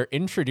characters that are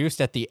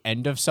introduced at the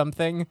end of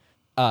something,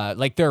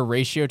 like their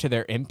ratio to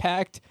their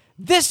impact,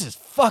 this is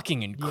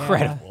fucking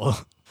incredible.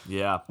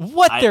 yeah,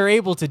 What they're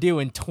able to do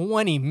in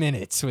 20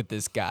 minutes with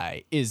this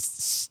guy is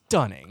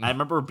stunning. I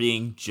remember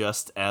being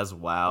just as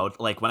wowed,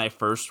 like when I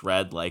first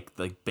read like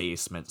the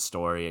basement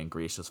story and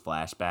Grisha's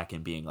flashback,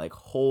 and being like,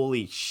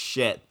 "Holy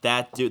shit,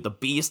 that dude, the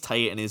Beast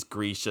Titan is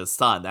Grisha's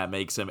son. That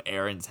makes him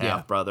Aaron's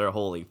half brother.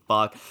 Holy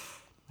fuck!"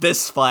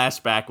 This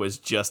flashback was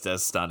just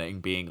as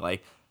stunning, being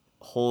like,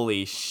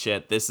 "Holy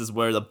shit, this is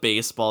where the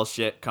baseball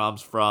shit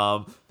comes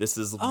from. This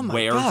is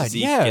where God,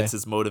 Zeke yeah. gets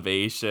his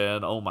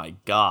motivation. Oh my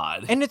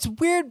god." And it's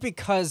weird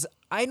because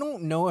I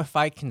don't know if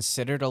I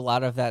considered a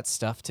lot of that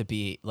stuff to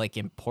be like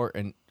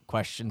important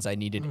questions I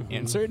needed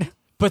answered,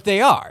 but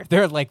they are.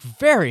 They're like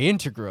very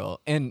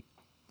integral. And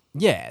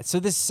yeah, so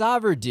this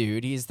Saver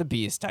dude, he's the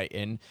Beast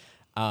Titan.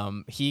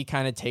 He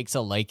kind of takes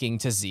a liking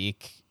to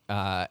Zeke.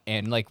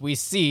 And like we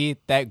see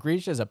that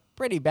Grisha's a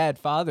pretty bad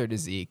father to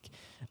Zeke.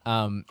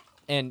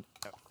 And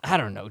I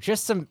don't know,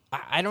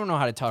 I don't know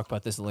how to talk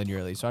about this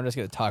linearly, so I'm just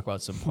going to talk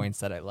about some points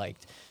that I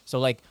liked. So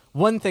like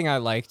one thing I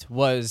liked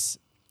was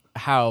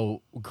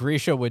how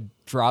Grisha would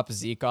drop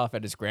Zeke off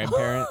at his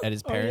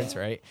parents,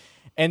 right?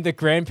 And the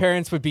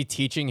grandparents would be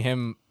teaching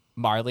him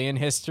Marleyan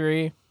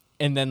history,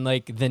 and then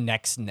like the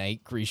next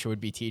night Grisha would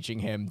be teaching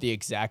him the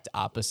exact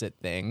opposite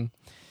thing.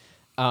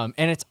 And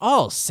it's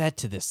all set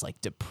to this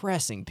like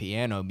depressing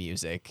piano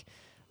music.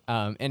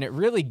 And it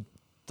really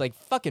like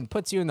fucking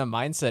puts you in the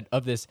mindset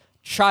of this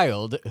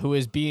child who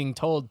is being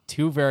told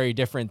two very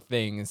different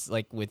things,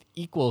 like with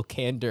equal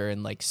candor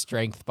and like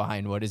strength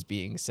behind what is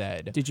being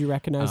said. Did you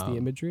recognize the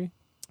imagery?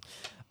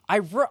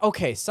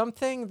 Okay,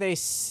 something they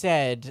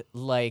said,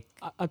 like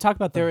I'm talking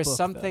about there the was book,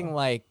 something though.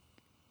 like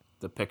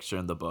The picture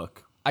in the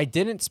book I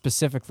didn't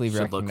specifically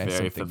should look recognize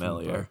very something from the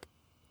familiar. book.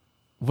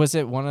 Was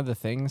it one of the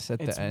things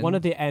at It's the end? one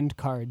of the end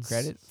cards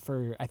Credits?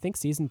 for I think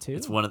season 2.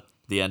 It's one of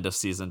the end of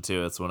season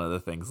 2. It's one of the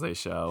things they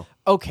show.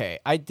 Okay,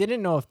 I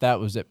didn't know if that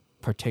was it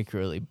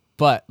particularly,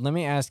 but let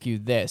me ask you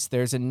this.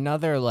 There's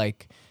another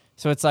like,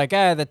 so it's like,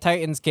 the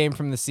Titans came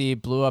from the sea,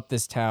 blew up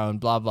this town,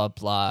 blah, blah,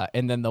 blah.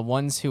 And then the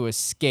ones who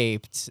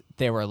escaped,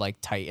 there were like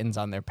Titans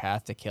on their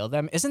path to kill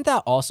them. Isn't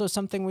that also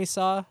something we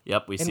saw?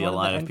 Yep, we in see one a of the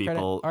line of end credit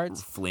people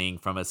arts? fleeing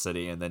from a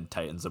city and then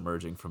Titans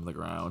emerging from the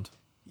ground.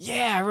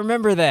 Yeah, I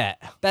remember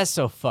that. That's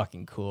so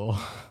fucking cool.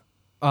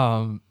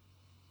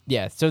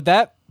 Yeah, so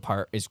that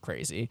part is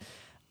crazy.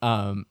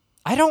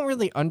 I don't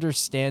really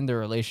understand the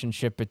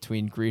relationship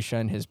between Grisha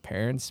and his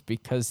parents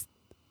because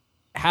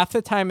half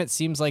the time it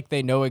seems like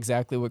they know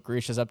exactly what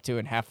Grisha's up to,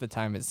 and half the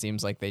time it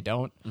seems like they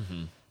don't.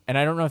 Mm-hmm. And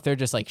I don't know if they're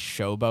just like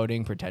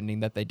showboating, pretending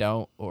that they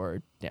don't,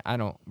 or I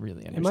don't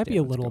really understand. It might be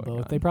a what's little going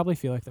both. on. They probably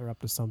feel like they're up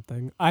to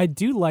something. I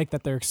do like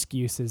that their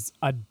excuse is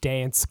a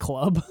dance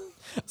club.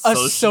 A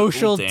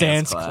social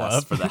dance class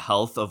club. for the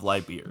health of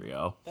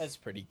Liberio. That's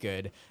pretty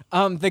good.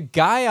 The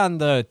guy on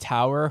the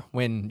tower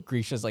when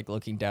Grisha's like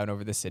looking down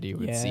over the city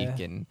with Yeah. Zeke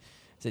and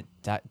is it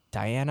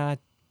Diana?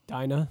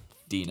 Dinah.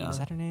 Dina. Is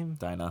that her name?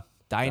 Dinah.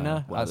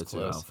 Dinah? One I of was the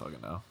two. I close. don't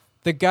fucking know.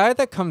 The guy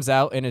that comes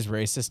out and is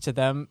racist to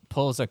them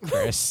pulls a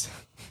Chris.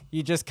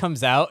 He just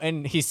comes out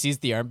and he sees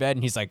the armband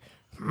and he's like,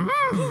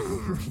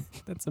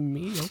 That's a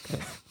me. Okay.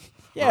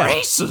 yeah,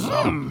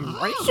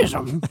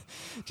 Racism.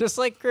 just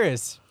like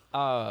Chris.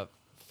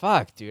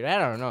 Fuck, dude, I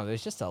don't know.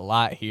 There's just a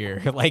lot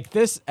here. Like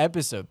this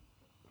episode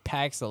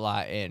packs a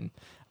lot in.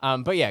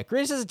 But yeah,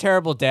 Chris is a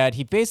terrible dad.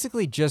 He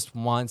basically just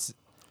wants,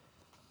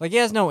 like, he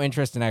has no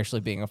interest in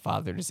actually being a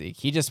father to Zeke.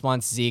 He just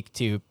wants Zeke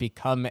to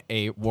become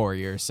a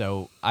warrior.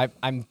 So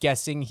I'm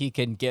guessing he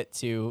can get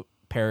to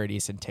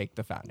Paradise and take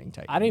the founding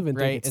Titan. I don't even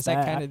think right? it's Is that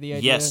that. kind of the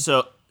idea? Yes,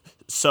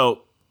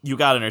 so you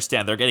got to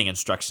understand, they're getting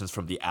instructions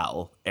from the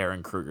owl,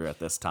 Aaron Kruger, at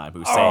this time,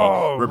 who's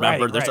saying,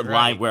 remember, right, there's right, a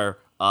line where,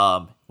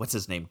 what's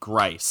his name?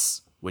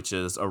 Grice, which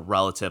is a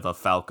relative of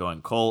Falco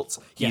and Colt.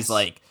 He's Yes.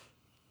 like,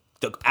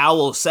 the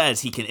owl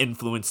says he can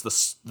influence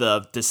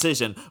the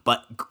decision,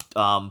 but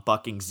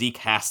bucking Zeke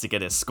has to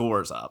get his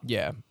scores up.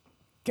 Yeah.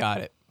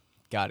 Got it.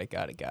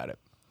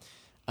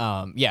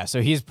 Yeah,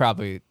 so he's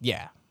probably,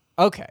 yeah.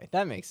 Okay,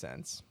 that makes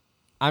sense.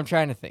 I'm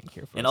trying to think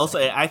here. And also,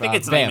 I think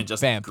it's not even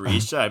just Vamp.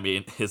 Grisha. I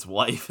mean, his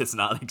wife is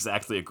not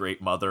exactly a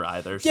great mother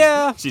either.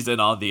 She's in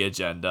on the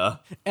agenda.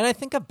 And I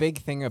think a big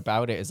thing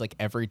about it is like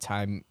every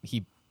time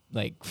he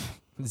like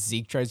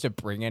Zeke tries to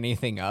bring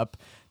anything up,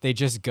 they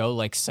just go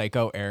like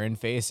psycho Aaron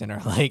face and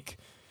are like,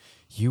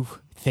 "You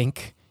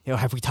think?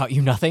 Have we taught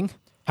you nothing?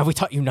 Have we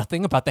taught you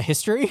nothing about the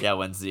history?" Yeah,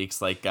 when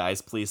Zeke's like,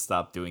 "Guys, please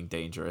stop doing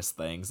dangerous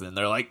things," and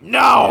they're like,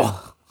 "No."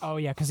 Oh,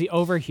 yeah, because he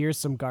overhears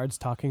some guards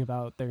talking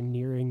about they're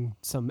nearing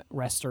some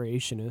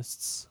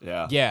restorationists.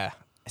 Yeah. Yeah.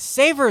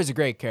 Saver is a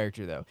great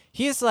character, though.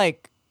 He's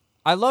like,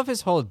 I love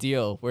his whole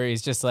deal where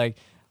he's just like,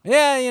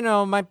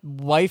 yeah, my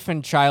wife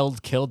and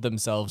child killed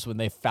themselves when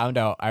they found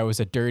out I was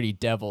a dirty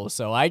devil.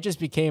 So I just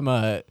became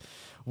a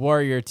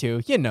warrior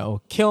to,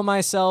 kill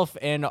myself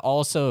and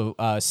also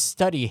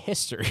study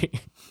history.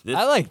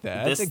 I like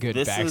that. That's a good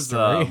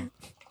backstory. Is,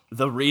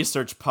 the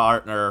research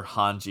partner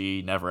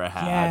Hanji never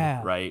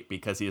had, right?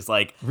 Because he's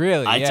like,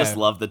 really, I just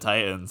love the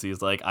Titans.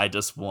 He's like, I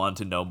just want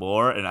to know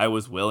more, and I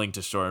was willing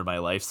to shorten my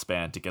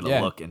lifespan to get a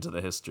look into the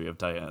history of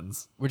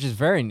Titans. Which is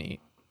very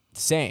neat.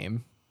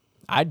 Same.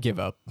 I'd give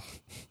up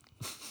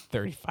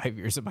 35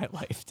 years of my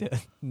life to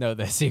know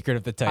the secret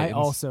of the Titans. I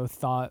also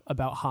thought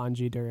about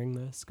Hanji during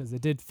this, because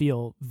it did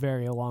feel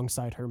very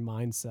alongside her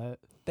mindset.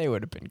 They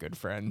would have been good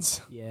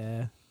friends.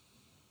 Yeah.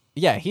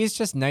 Yeah, he's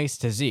just nice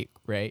to Zeke,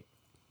 right?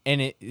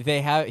 And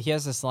he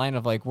has this line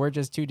of like, we're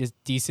just two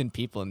decent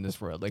people in this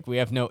world. Like, we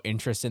have no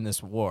interest in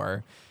this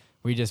war.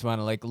 We just want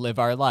to like live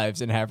our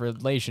lives and have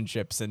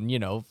relationships and,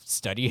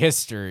 study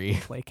history.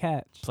 Play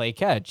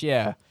catch.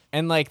 Yeah.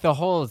 And like the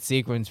whole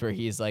sequence where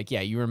he's like,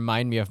 yeah, you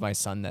remind me of my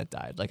son that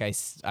died. Like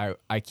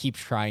I keep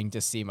trying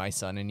to see my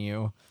son in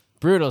you.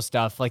 Brutal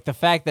stuff. Like the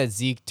fact that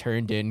Zeke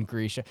turned in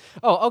Grisha.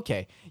 Oh,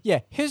 okay. Yeah.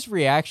 His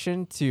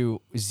reaction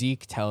to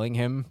Zeke telling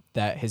him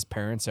that his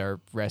parents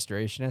are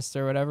restorationists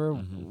or whatever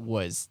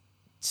was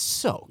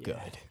so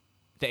good.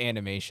 The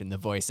animation, the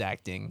voice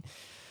acting,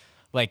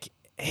 like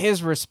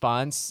his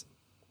response,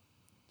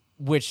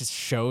 which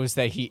shows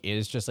that he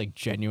is just like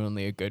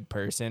genuinely a good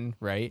person,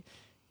 right?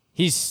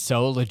 He's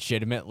so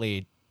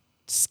legitimately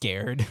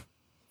scared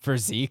for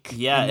Zeke in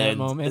that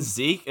moment.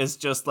 Zeke is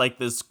just like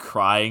this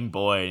crying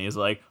boy, and he's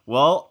like,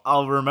 well,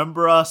 I'll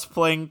remember us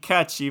playing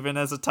catch even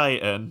as a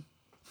Titan.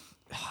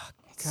 God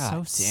so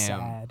damn.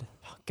 sad.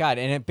 God,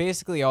 and it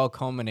basically all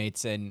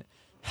culminates in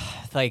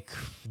like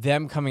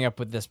them coming up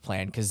with this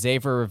plan, because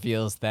Xavier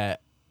reveals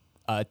that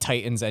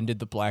Titans ended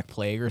the Black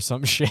Plague or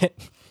some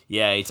shit.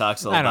 Yeah, he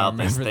talks about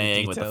this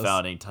thing with the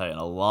founding Titan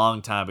a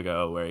long time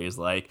ago where he's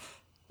like,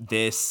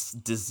 this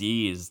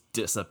disease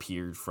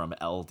disappeared from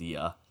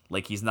Eldia.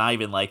 Like, he's not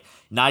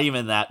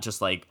even that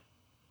just like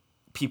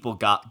people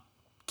got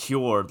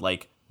cured,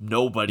 like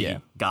nobody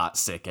got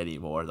sick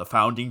anymore. The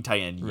founding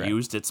Titan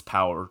used its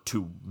power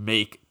to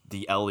make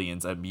the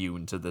aliens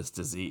immune to this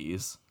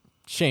disease.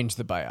 Change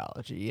the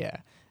biology,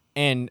 yeah.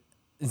 And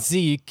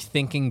Zeke,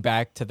 thinking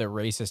back to the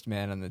racist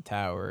man on the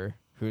tower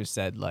who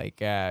said like,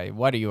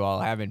 what are you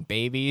all having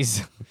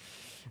babies?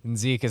 And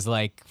Zeke is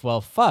like,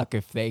 well, fuck,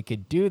 if they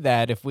could do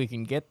that, if we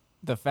can get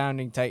the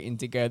founding Titan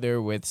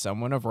together with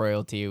someone of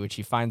royalty, which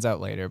he finds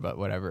out later, but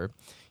whatever.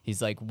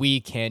 He's like,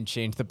 we can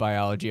change the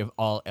biology of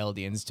all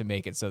Eldians to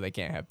make it so they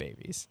can't have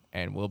babies.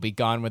 And we'll be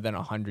gone within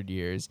 100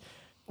 years,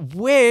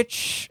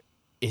 which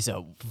is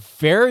a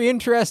very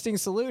interesting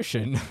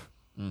solution.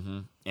 Mm-hmm.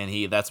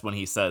 And that's when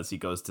he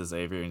goes to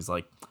Xavier and he's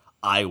like,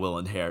 I will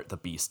inherit the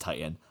Beast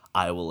Titan.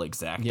 I will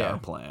exact our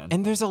plan.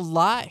 And there's a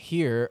lot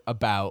here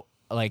about,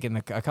 like,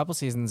 a couple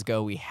seasons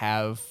ago, we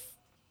have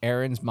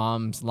Aaron's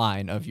mom's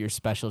line of "you're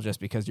special just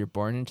because you're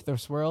born into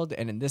this world,"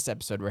 and in this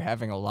episode, we're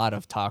having a lot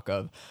of talk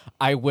of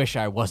 "I wish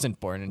I wasn't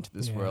born into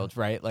this world,"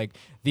 right? Like,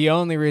 the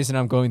only reason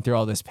I'm going through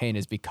all this pain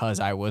is because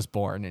I was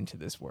born into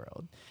this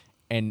world.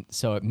 And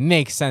so it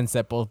makes sense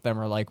that both of them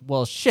are like,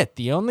 well, shit,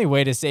 the only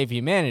way to save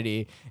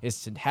humanity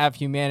is to have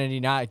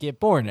humanity not get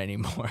born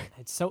anymore.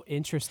 It's so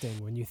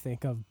interesting when you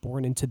think of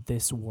born into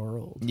this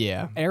world.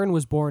 Yeah. Aaron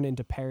was born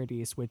into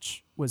Paradise,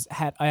 which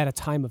had a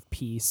time of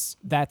peace.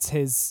 That's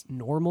his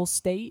normal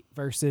state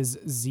versus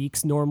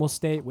Zeke's normal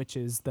state, which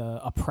is the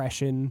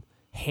oppression,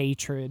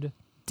 hatred,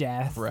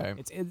 death.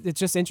 Right. It's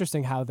just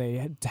interesting how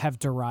they have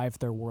derived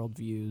their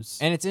worldviews.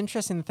 And it's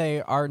interesting that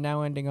they are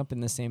now ending up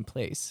in the same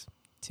place,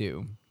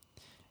 too.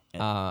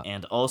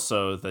 And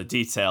also the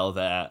detail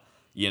that,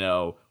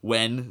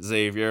 when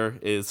Xavier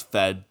is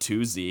fed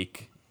to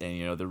Zeke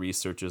and, the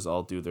researchers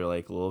all do their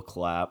like little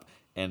clap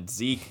and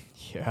Zeke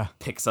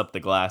picks up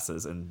the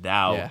glasses and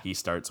now he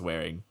starts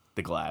wearing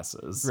the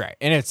glasses. Right.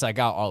 And it's like,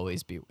 I'll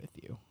always be with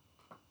you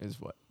is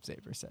what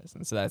Xavier says.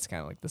 And so that's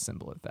kind of like the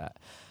symbol of that.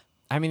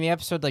 I mean, the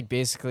episode like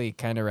basically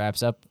kind of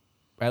wraps up,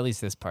 at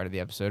least this part of the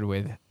episode,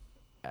 with,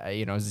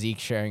 Zeke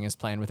sharing his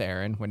plan with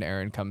Aaron when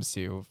Aaron comes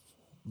to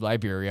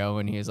Liberio,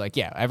 and he's like,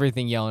 yeah,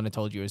 everything Yelena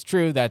told you is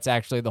true. That's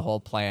actually the whole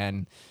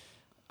plan.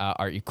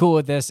 Are you cool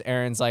with this?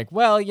 Aaron's like,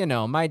 well,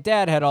 my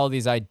dad had all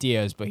these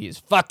ideas, but he's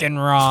fucking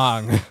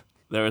wrong.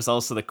 There was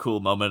also the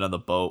cool moment on the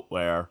boat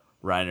where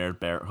Reiner and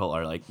Bertel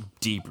are like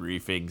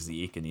debriefing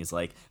Zeke, and he's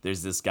like,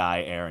 "There's this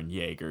guy Aaron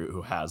Yeager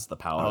who has the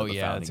power of the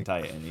founding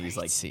titan." And he's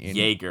like, scene.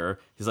 "Yeager."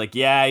 He's like,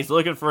 "Yeah, he's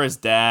looking for his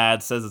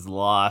dad. Says it's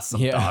lost.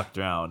 Some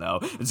doctor, I don't know."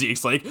 And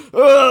Zeke's like,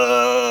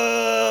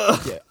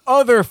 Yeah.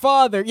 Other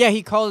father. Yeah,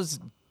 he calls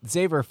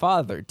Xavier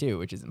father too,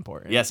 which is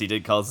important. Yes, he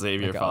did call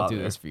Xavier father. I'll do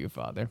this for you,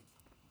 father.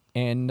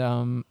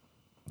 And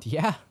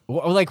yeah,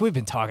 like we've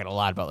been talking a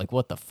lot about like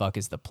what the fuck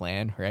is the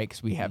plan, right?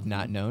 Because we have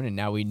not known, and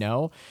now we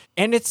know.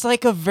 And it's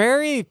like a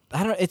very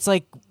it's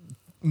like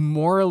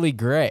morally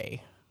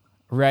gray,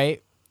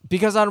 right?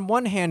 Because on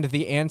one hand,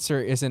 the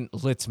answer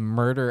isn't let's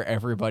murder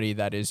everybody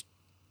that is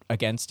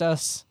against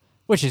us,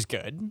 which is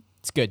good.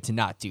 It's good to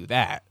not do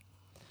that.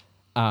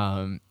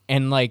 And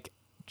like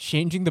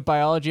changing the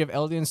biology of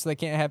Eldians so they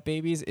can't have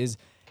babies is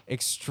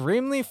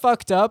extremely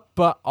fucked up,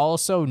 but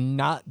also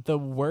not the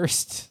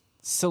worst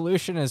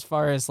solution as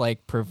far as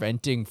like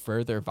preventing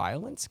further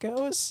violence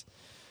goes.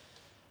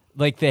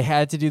 Like they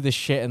had to do the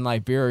shit in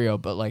Liberia,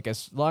 but like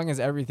as long as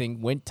everything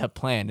went to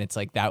plan, it's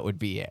like that would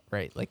be it,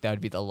 right? Like that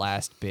would be the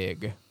last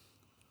big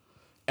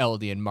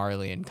Eldian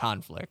Marleyan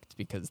conflict,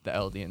 because the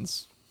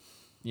Eldians,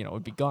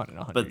 would be gone in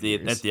 100 But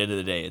years. at the end of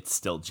the day, it's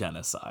still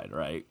genocide,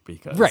 right?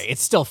 Because right,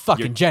 it's still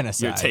fucking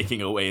genocide. You're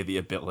taking away the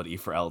ability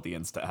for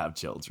Eldians to have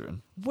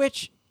children.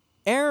 Which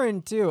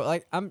Aaron too.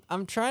 Like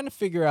I'm trying to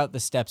figure out the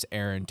steps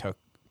Aaron took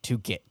to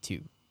get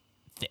to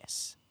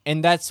this.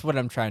 And that's what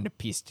I'm trying to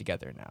piece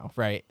together now,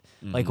 right?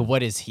 Mm-hmm. Like,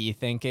 what is he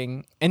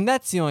thinking? And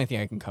that's the only thing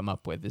I can come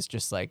up with is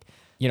just like,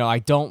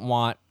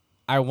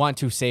 I want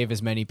to save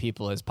as many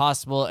people as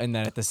possible. And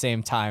then at the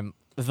same time,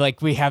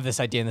 like we have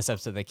this idea in this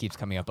episode that keeps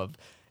coming up of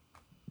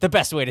the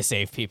best way to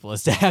save people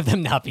is to have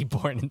them not be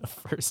born in the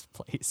first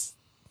place,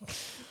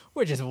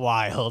 which is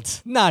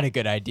wild. Not a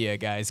good idea,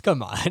 guys.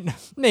 Come on.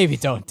 Maybe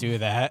don't do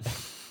that.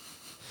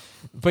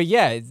 But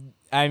yeah,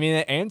 I mean,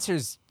 it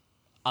answers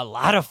a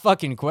lot of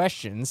fucking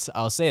questions.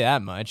 I'll say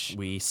that much.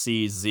 We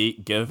see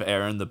Zeke give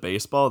Aaron the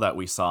baseball that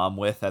we saw him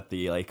with at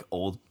the like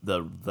old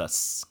the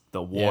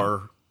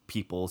war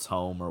people's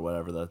home or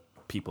whatever, the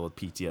people with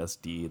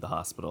PTSD, the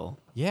hospital.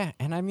 Yeah,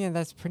 and I mean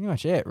that's pretty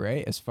much it,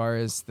 right? As far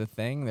as the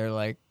thing, they're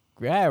like,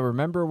 yeah,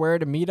 remember where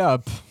to meet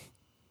up,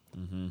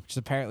 which is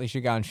apparently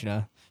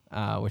Shiganshina,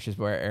 which is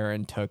where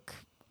Aaron took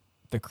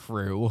the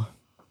crew,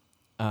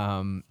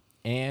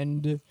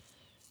 and.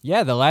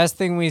 Yeah, the last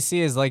thing we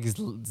see is like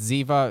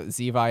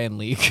Zevi and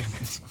Leek.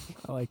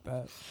 I like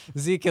that.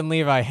 Zeke and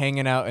Levi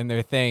hanging out in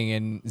their thing,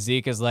 and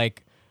Zeke is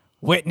like,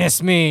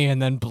 "Witness me,"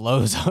 and then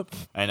blows up.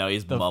 I know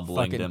he's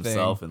mumbling to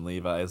himself, and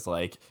Levi's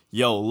like,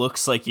 "Yo,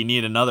 looks like you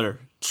need another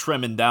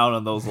trimming down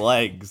on those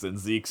legs." And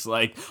Zeke's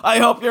like, "I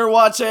hope you're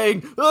watching."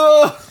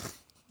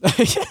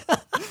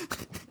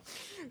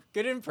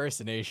 Good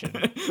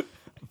impersonation.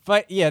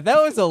 But yeah,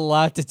 that was a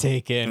lot to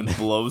take in. And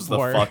blows the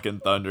fucking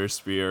thunder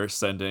spear,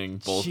 sending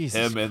both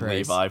him and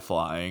Levi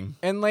flying.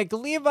 And like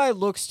Levi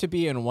looks to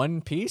be in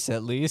one piece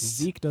at least.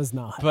 Zeke does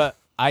not. But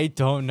I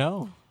don't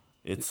know.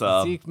 It's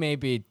Zeke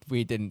maybe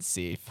we didn't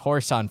see.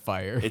 Horse on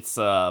fire. It's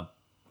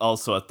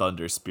also a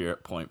thunder spear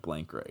at point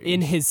blank range.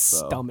 In his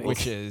stomach.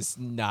 Which is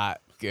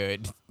not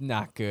good.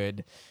 Not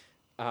good.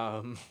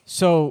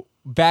 So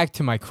back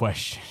to my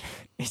question.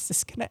 Is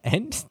this gonna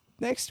end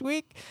next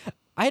week?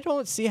 I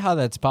don't see how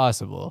that's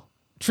possible.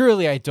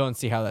 Truly, I don't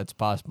see how that's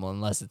possible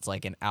unless it's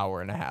like an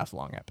hour and a half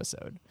long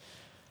episode.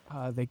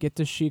 They get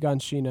to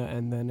Shiganshina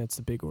and then it's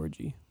a big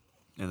orgy.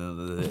 And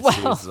then the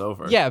series is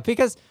over. Yeah,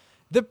 because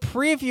the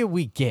preview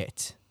we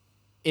get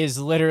is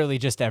literally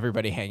just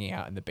everybody hanging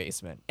out in the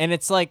basement. And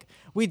it's like,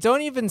 we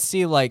don't even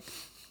see like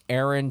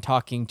Aaron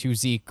talking to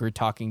Zeke or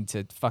talking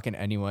to fucking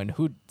anyone.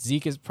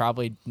 Zeke is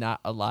probably not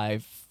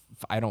alive.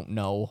 I don't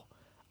know.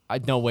 I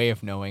have no way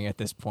of knowing at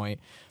this point.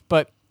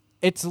 But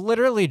it's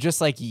literally just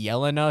like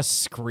Yelena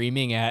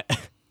screaming at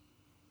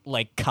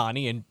like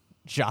Connie and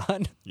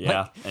John. Yeah,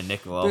 like, and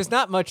Niccolo. There's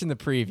not much in the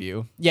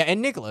preview. Yeah,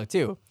 and Niccolo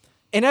too.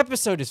 An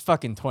episode is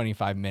fucking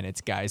 25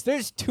 minutes, guys.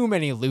 There's too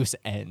many loose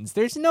ends.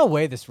 There's no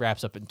way this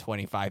wraps up in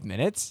 25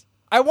 minutes.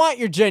 I want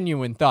your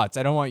genuine thoughts.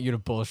 I don't want you to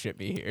bullshit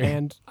me here.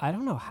 And I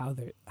don't know how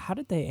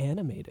did they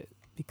animate it?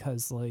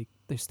 Because like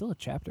there's still a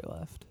chapter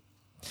left.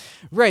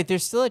 Right,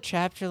 there's still a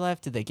chapter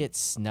left. Did they get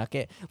snuck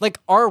it? Like,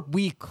 are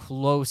we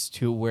close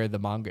to where the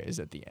manga is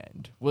at the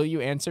end? Will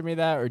you answer me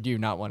that, or do you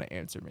not want to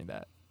answer me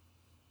that?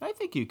 I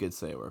think you could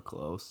say we're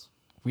close.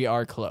 We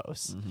are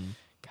close. Mm-hmm.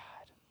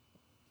 God.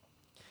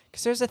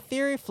 Because there's a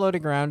theory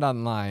floating around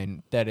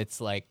online that it's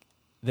like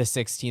the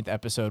 16th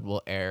episode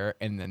will air,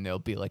 and then there'll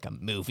be like a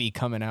movie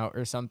coming out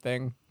or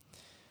something.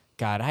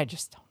 God, I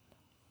just don't know.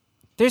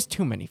 There's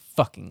too many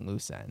fucking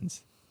loose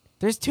ends.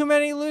 There's too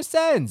many loose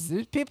ends.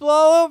 There's people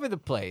all over the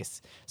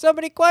place. So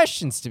many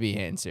questions to be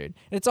answered.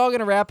 And it's all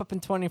going to wrap up in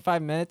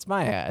 25 minutes?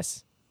 My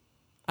ass.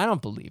 I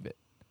don't believe it.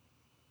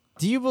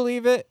 Do you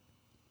believe it?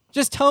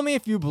 Just tell me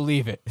if you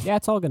believe it. Yeah,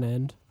 it's all going to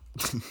end.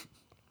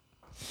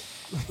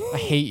 I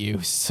hate you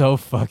so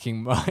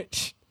fucking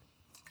much.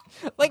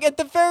 Like, at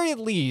the very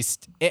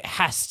least, it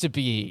has to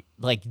be,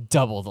 like,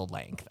 double the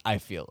length, I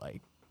feel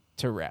like,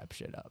 to wrap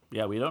shit up.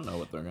 Yeah, we don't know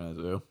what they're going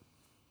to do.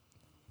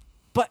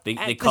 But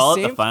They call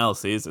it the final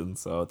season,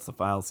 so it's the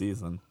final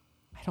season.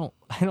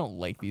 I don't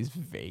like these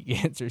vague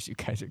answers you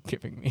guys are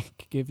giving me.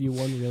 Give you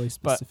one really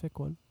specific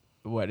one.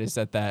 What is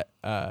that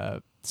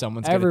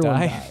someone's Everyone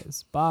gonna die?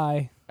 dies.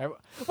 Bye.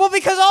 Well,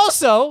 because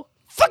also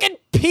fucking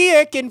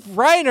Piek and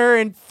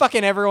Reiner and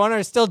fucking everyone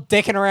are still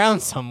dicking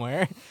around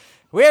somewhere.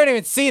 We haven't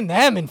even seen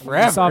them in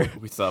forever.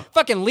 We saw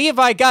Fucking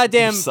Levi,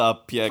 goddamn.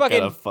 Piek fucking-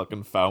 at a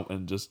fucking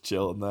fountain just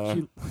chilling there.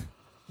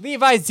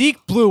 Levi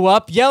Zeke blew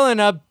up, yelling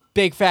a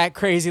big fat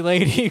crazy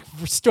lady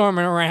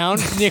storming around,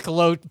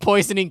 Niccolo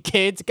poisoning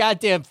kids,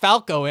 goddamn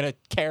Falco in a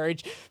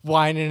carriage,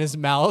 wine in his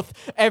mouth.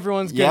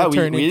 Everyone's gonna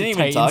turn we into didn't even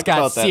Titans. talk Got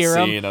about that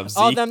serum. scene of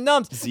All Zeke- them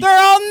numbs. Zeke- They're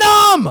all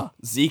numb.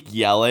 Zeke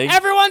yelling.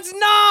 Everyone's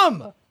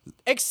numb,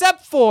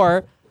 except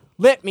for,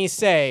 let me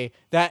say,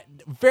 that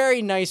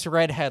very nice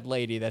redhead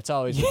lady that's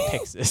always with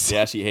Pixis.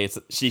 Yeah,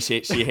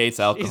 she hates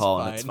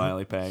alcohol, and it's fine.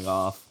 finally paying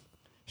off.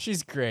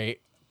 She's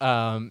great.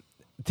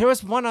 There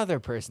was one other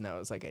person that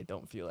was like, I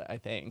don't feel it, I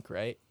think,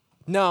 right?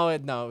 No,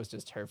 it was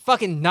just her.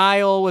 Fucking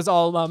Niall was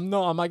all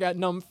numb. I got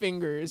numb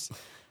fingers.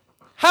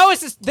 How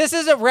is this? This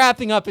isn't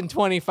wrapping up in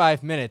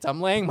 25 minutes.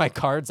 I'm laying my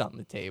cards on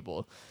the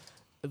table.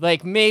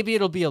 Like, maybe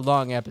it'll be a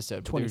long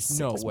episode, but there's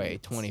no 26 way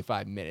minutes.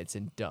 25 minutes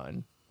and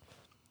done.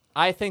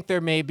 I think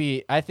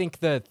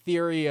the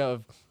theory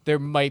of there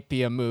might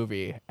be a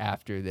movie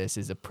after this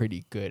is a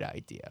pretty good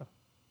idea.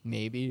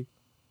 Maybe.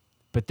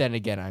 But then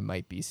again, I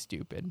might be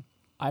stupid.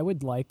 I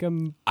would like a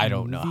I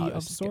don't know how movie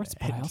this of is gonna sorts,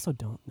 but I end. also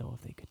don't know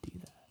if they could do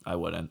that I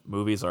wouldn't.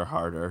 Movies are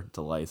harder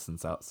to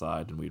license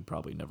outside, and we'd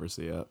probably never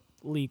see it.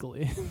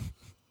 legally.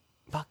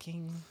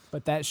 Fucking.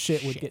 But that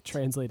shit would Shit. get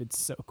translated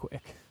so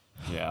quick.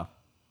 Yeah.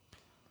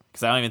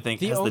 Because I don't even think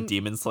The has the only-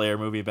 Demon Slayer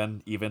movie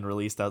been even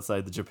released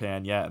outside the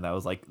Japan yet, and that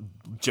was like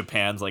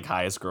Japan's like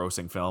highest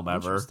grossing film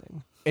ever.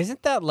 Interesting.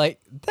 Isn't that like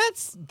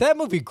that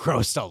movie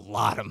grossed a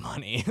lot of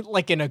money,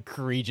 like an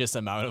egregious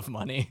amount of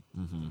money.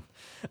 Mm-hmm.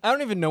 I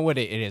don't even know what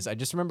it is. I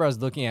just remember I was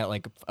looking at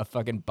like a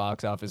fucking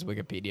box office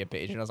Wikipedia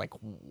page, and I was like,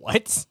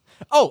 "What?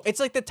 Oh, it's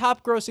like the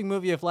top grossing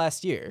movie of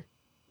last year.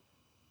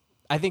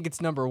 I think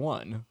it's number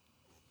 1.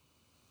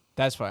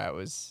 That's why I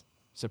was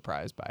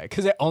surprised by it,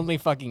 because it only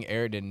fucking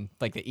aired in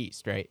like the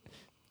East, right?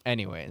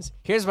 Anyways,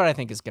 here's what I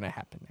think is going to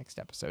happen next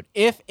episode.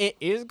 If it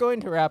is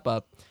going to wrap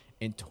up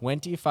in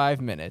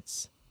 25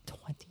 minutes,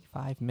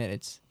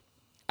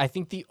 I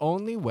think the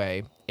only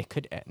way it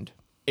could end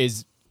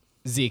is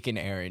Zeke and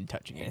Aaron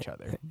touching each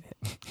other.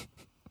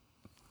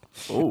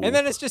 Ooh. And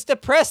then it's just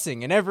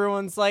depressing, and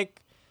everyone's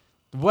like,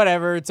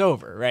 whatever, it's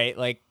over, right?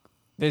 Like,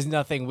 there's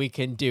nothing we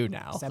can do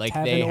now. Except like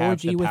have they an have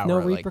orgy the with power, no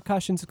like-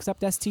 repercussions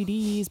except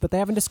STDs, but they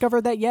haven't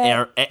discovered that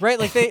yet. right?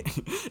 Like they,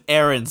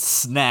 Aaron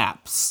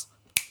snaps.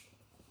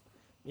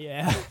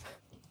 Yeah.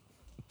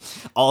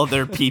 All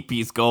their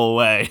peepees go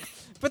away.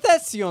 but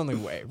that's the only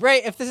way,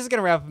 right? If this is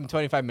gonna wrap up in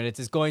 25 minutes,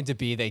 it's going to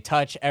be they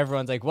touch.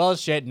 Everyone's like, well,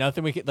 shit,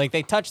 nothing we can. Like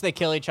they touch, they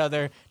kill each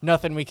other.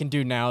 Nothing we can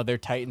do now. Their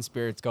Titan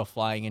spirits go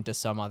flying into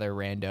some other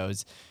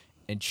randos.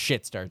 And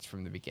shit starts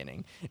from the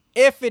beginning.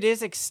 If it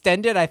is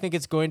extended, I think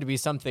it's going to be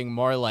something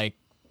more like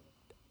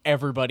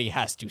everybody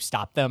has to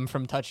stop them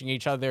from touching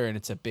each other, and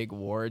it's a big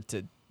war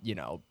to,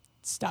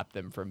 stop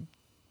them from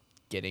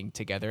getting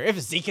together. If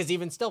Zeke is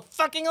even still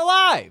fucking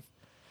alive.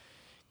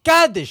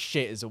 God, this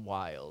shit is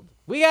wild.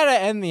 We gotta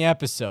end the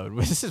episode.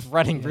 This is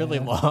running really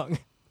long.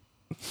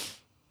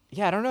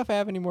 Yeah, I don't know if I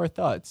have any more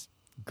thoughts.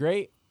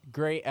 Great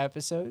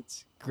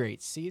episodes.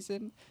 Great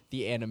season.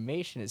 The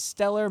animation is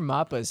stellar.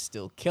 Mappa is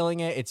still killing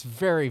it. It's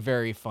very,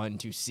 very fun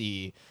to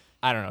see,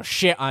 I don't know,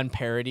 shit on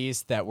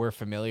parodies that we're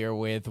familiar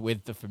with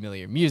the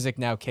familiar music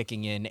now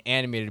kicking in,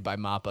 animated by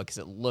Mappa because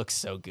it looks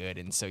so good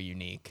and so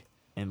unique.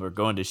 And we're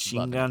going to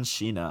Shingan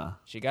Shina,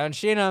 Shigan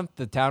Shina,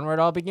 the town where it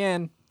all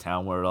began.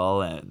 town where it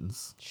all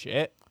ends.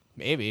 Shit.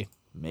 Maybe.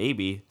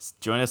 Maybe.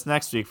 Join us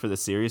next week for the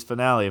series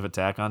finale of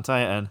Attack on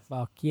Titan.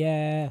 Fuck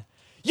yeah.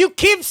 You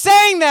keep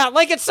saying that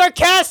like it's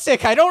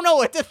sarcastic. I don't know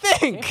what to I can't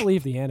think.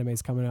 believe the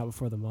anime's coming out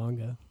before the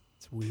manga.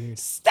 It's weird.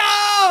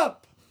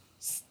 Stop!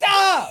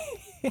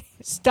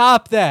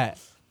 Stop that.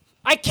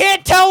 I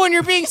can't tell when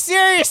you're being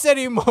serious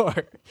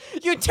anymore.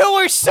 You two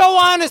were so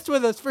honest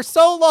with us for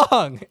so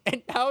long,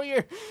 and now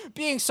you're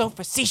being so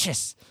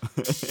facetious.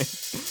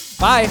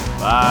 Bye.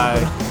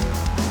 Bye.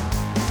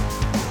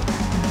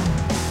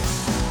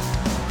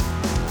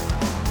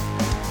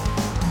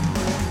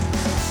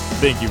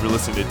 Thank you for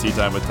listening to Tea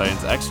Time with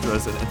Titans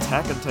Extras, an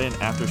Attack on Titan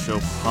after show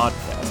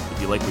podcast.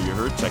 If you like what you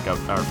heard, check out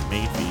our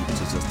main feed,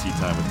 which is just Tea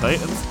Time with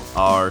Titans.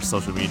 Our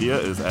social media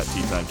is at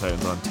Tea Time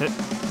Titans on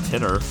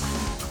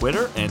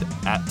Twitter, and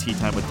at Tea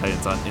Time with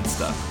Titans on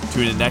Insta.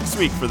 Tune in next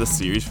week for the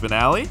series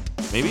finale.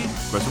 Maybe?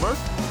 Question mark?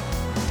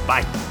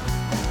 Bye.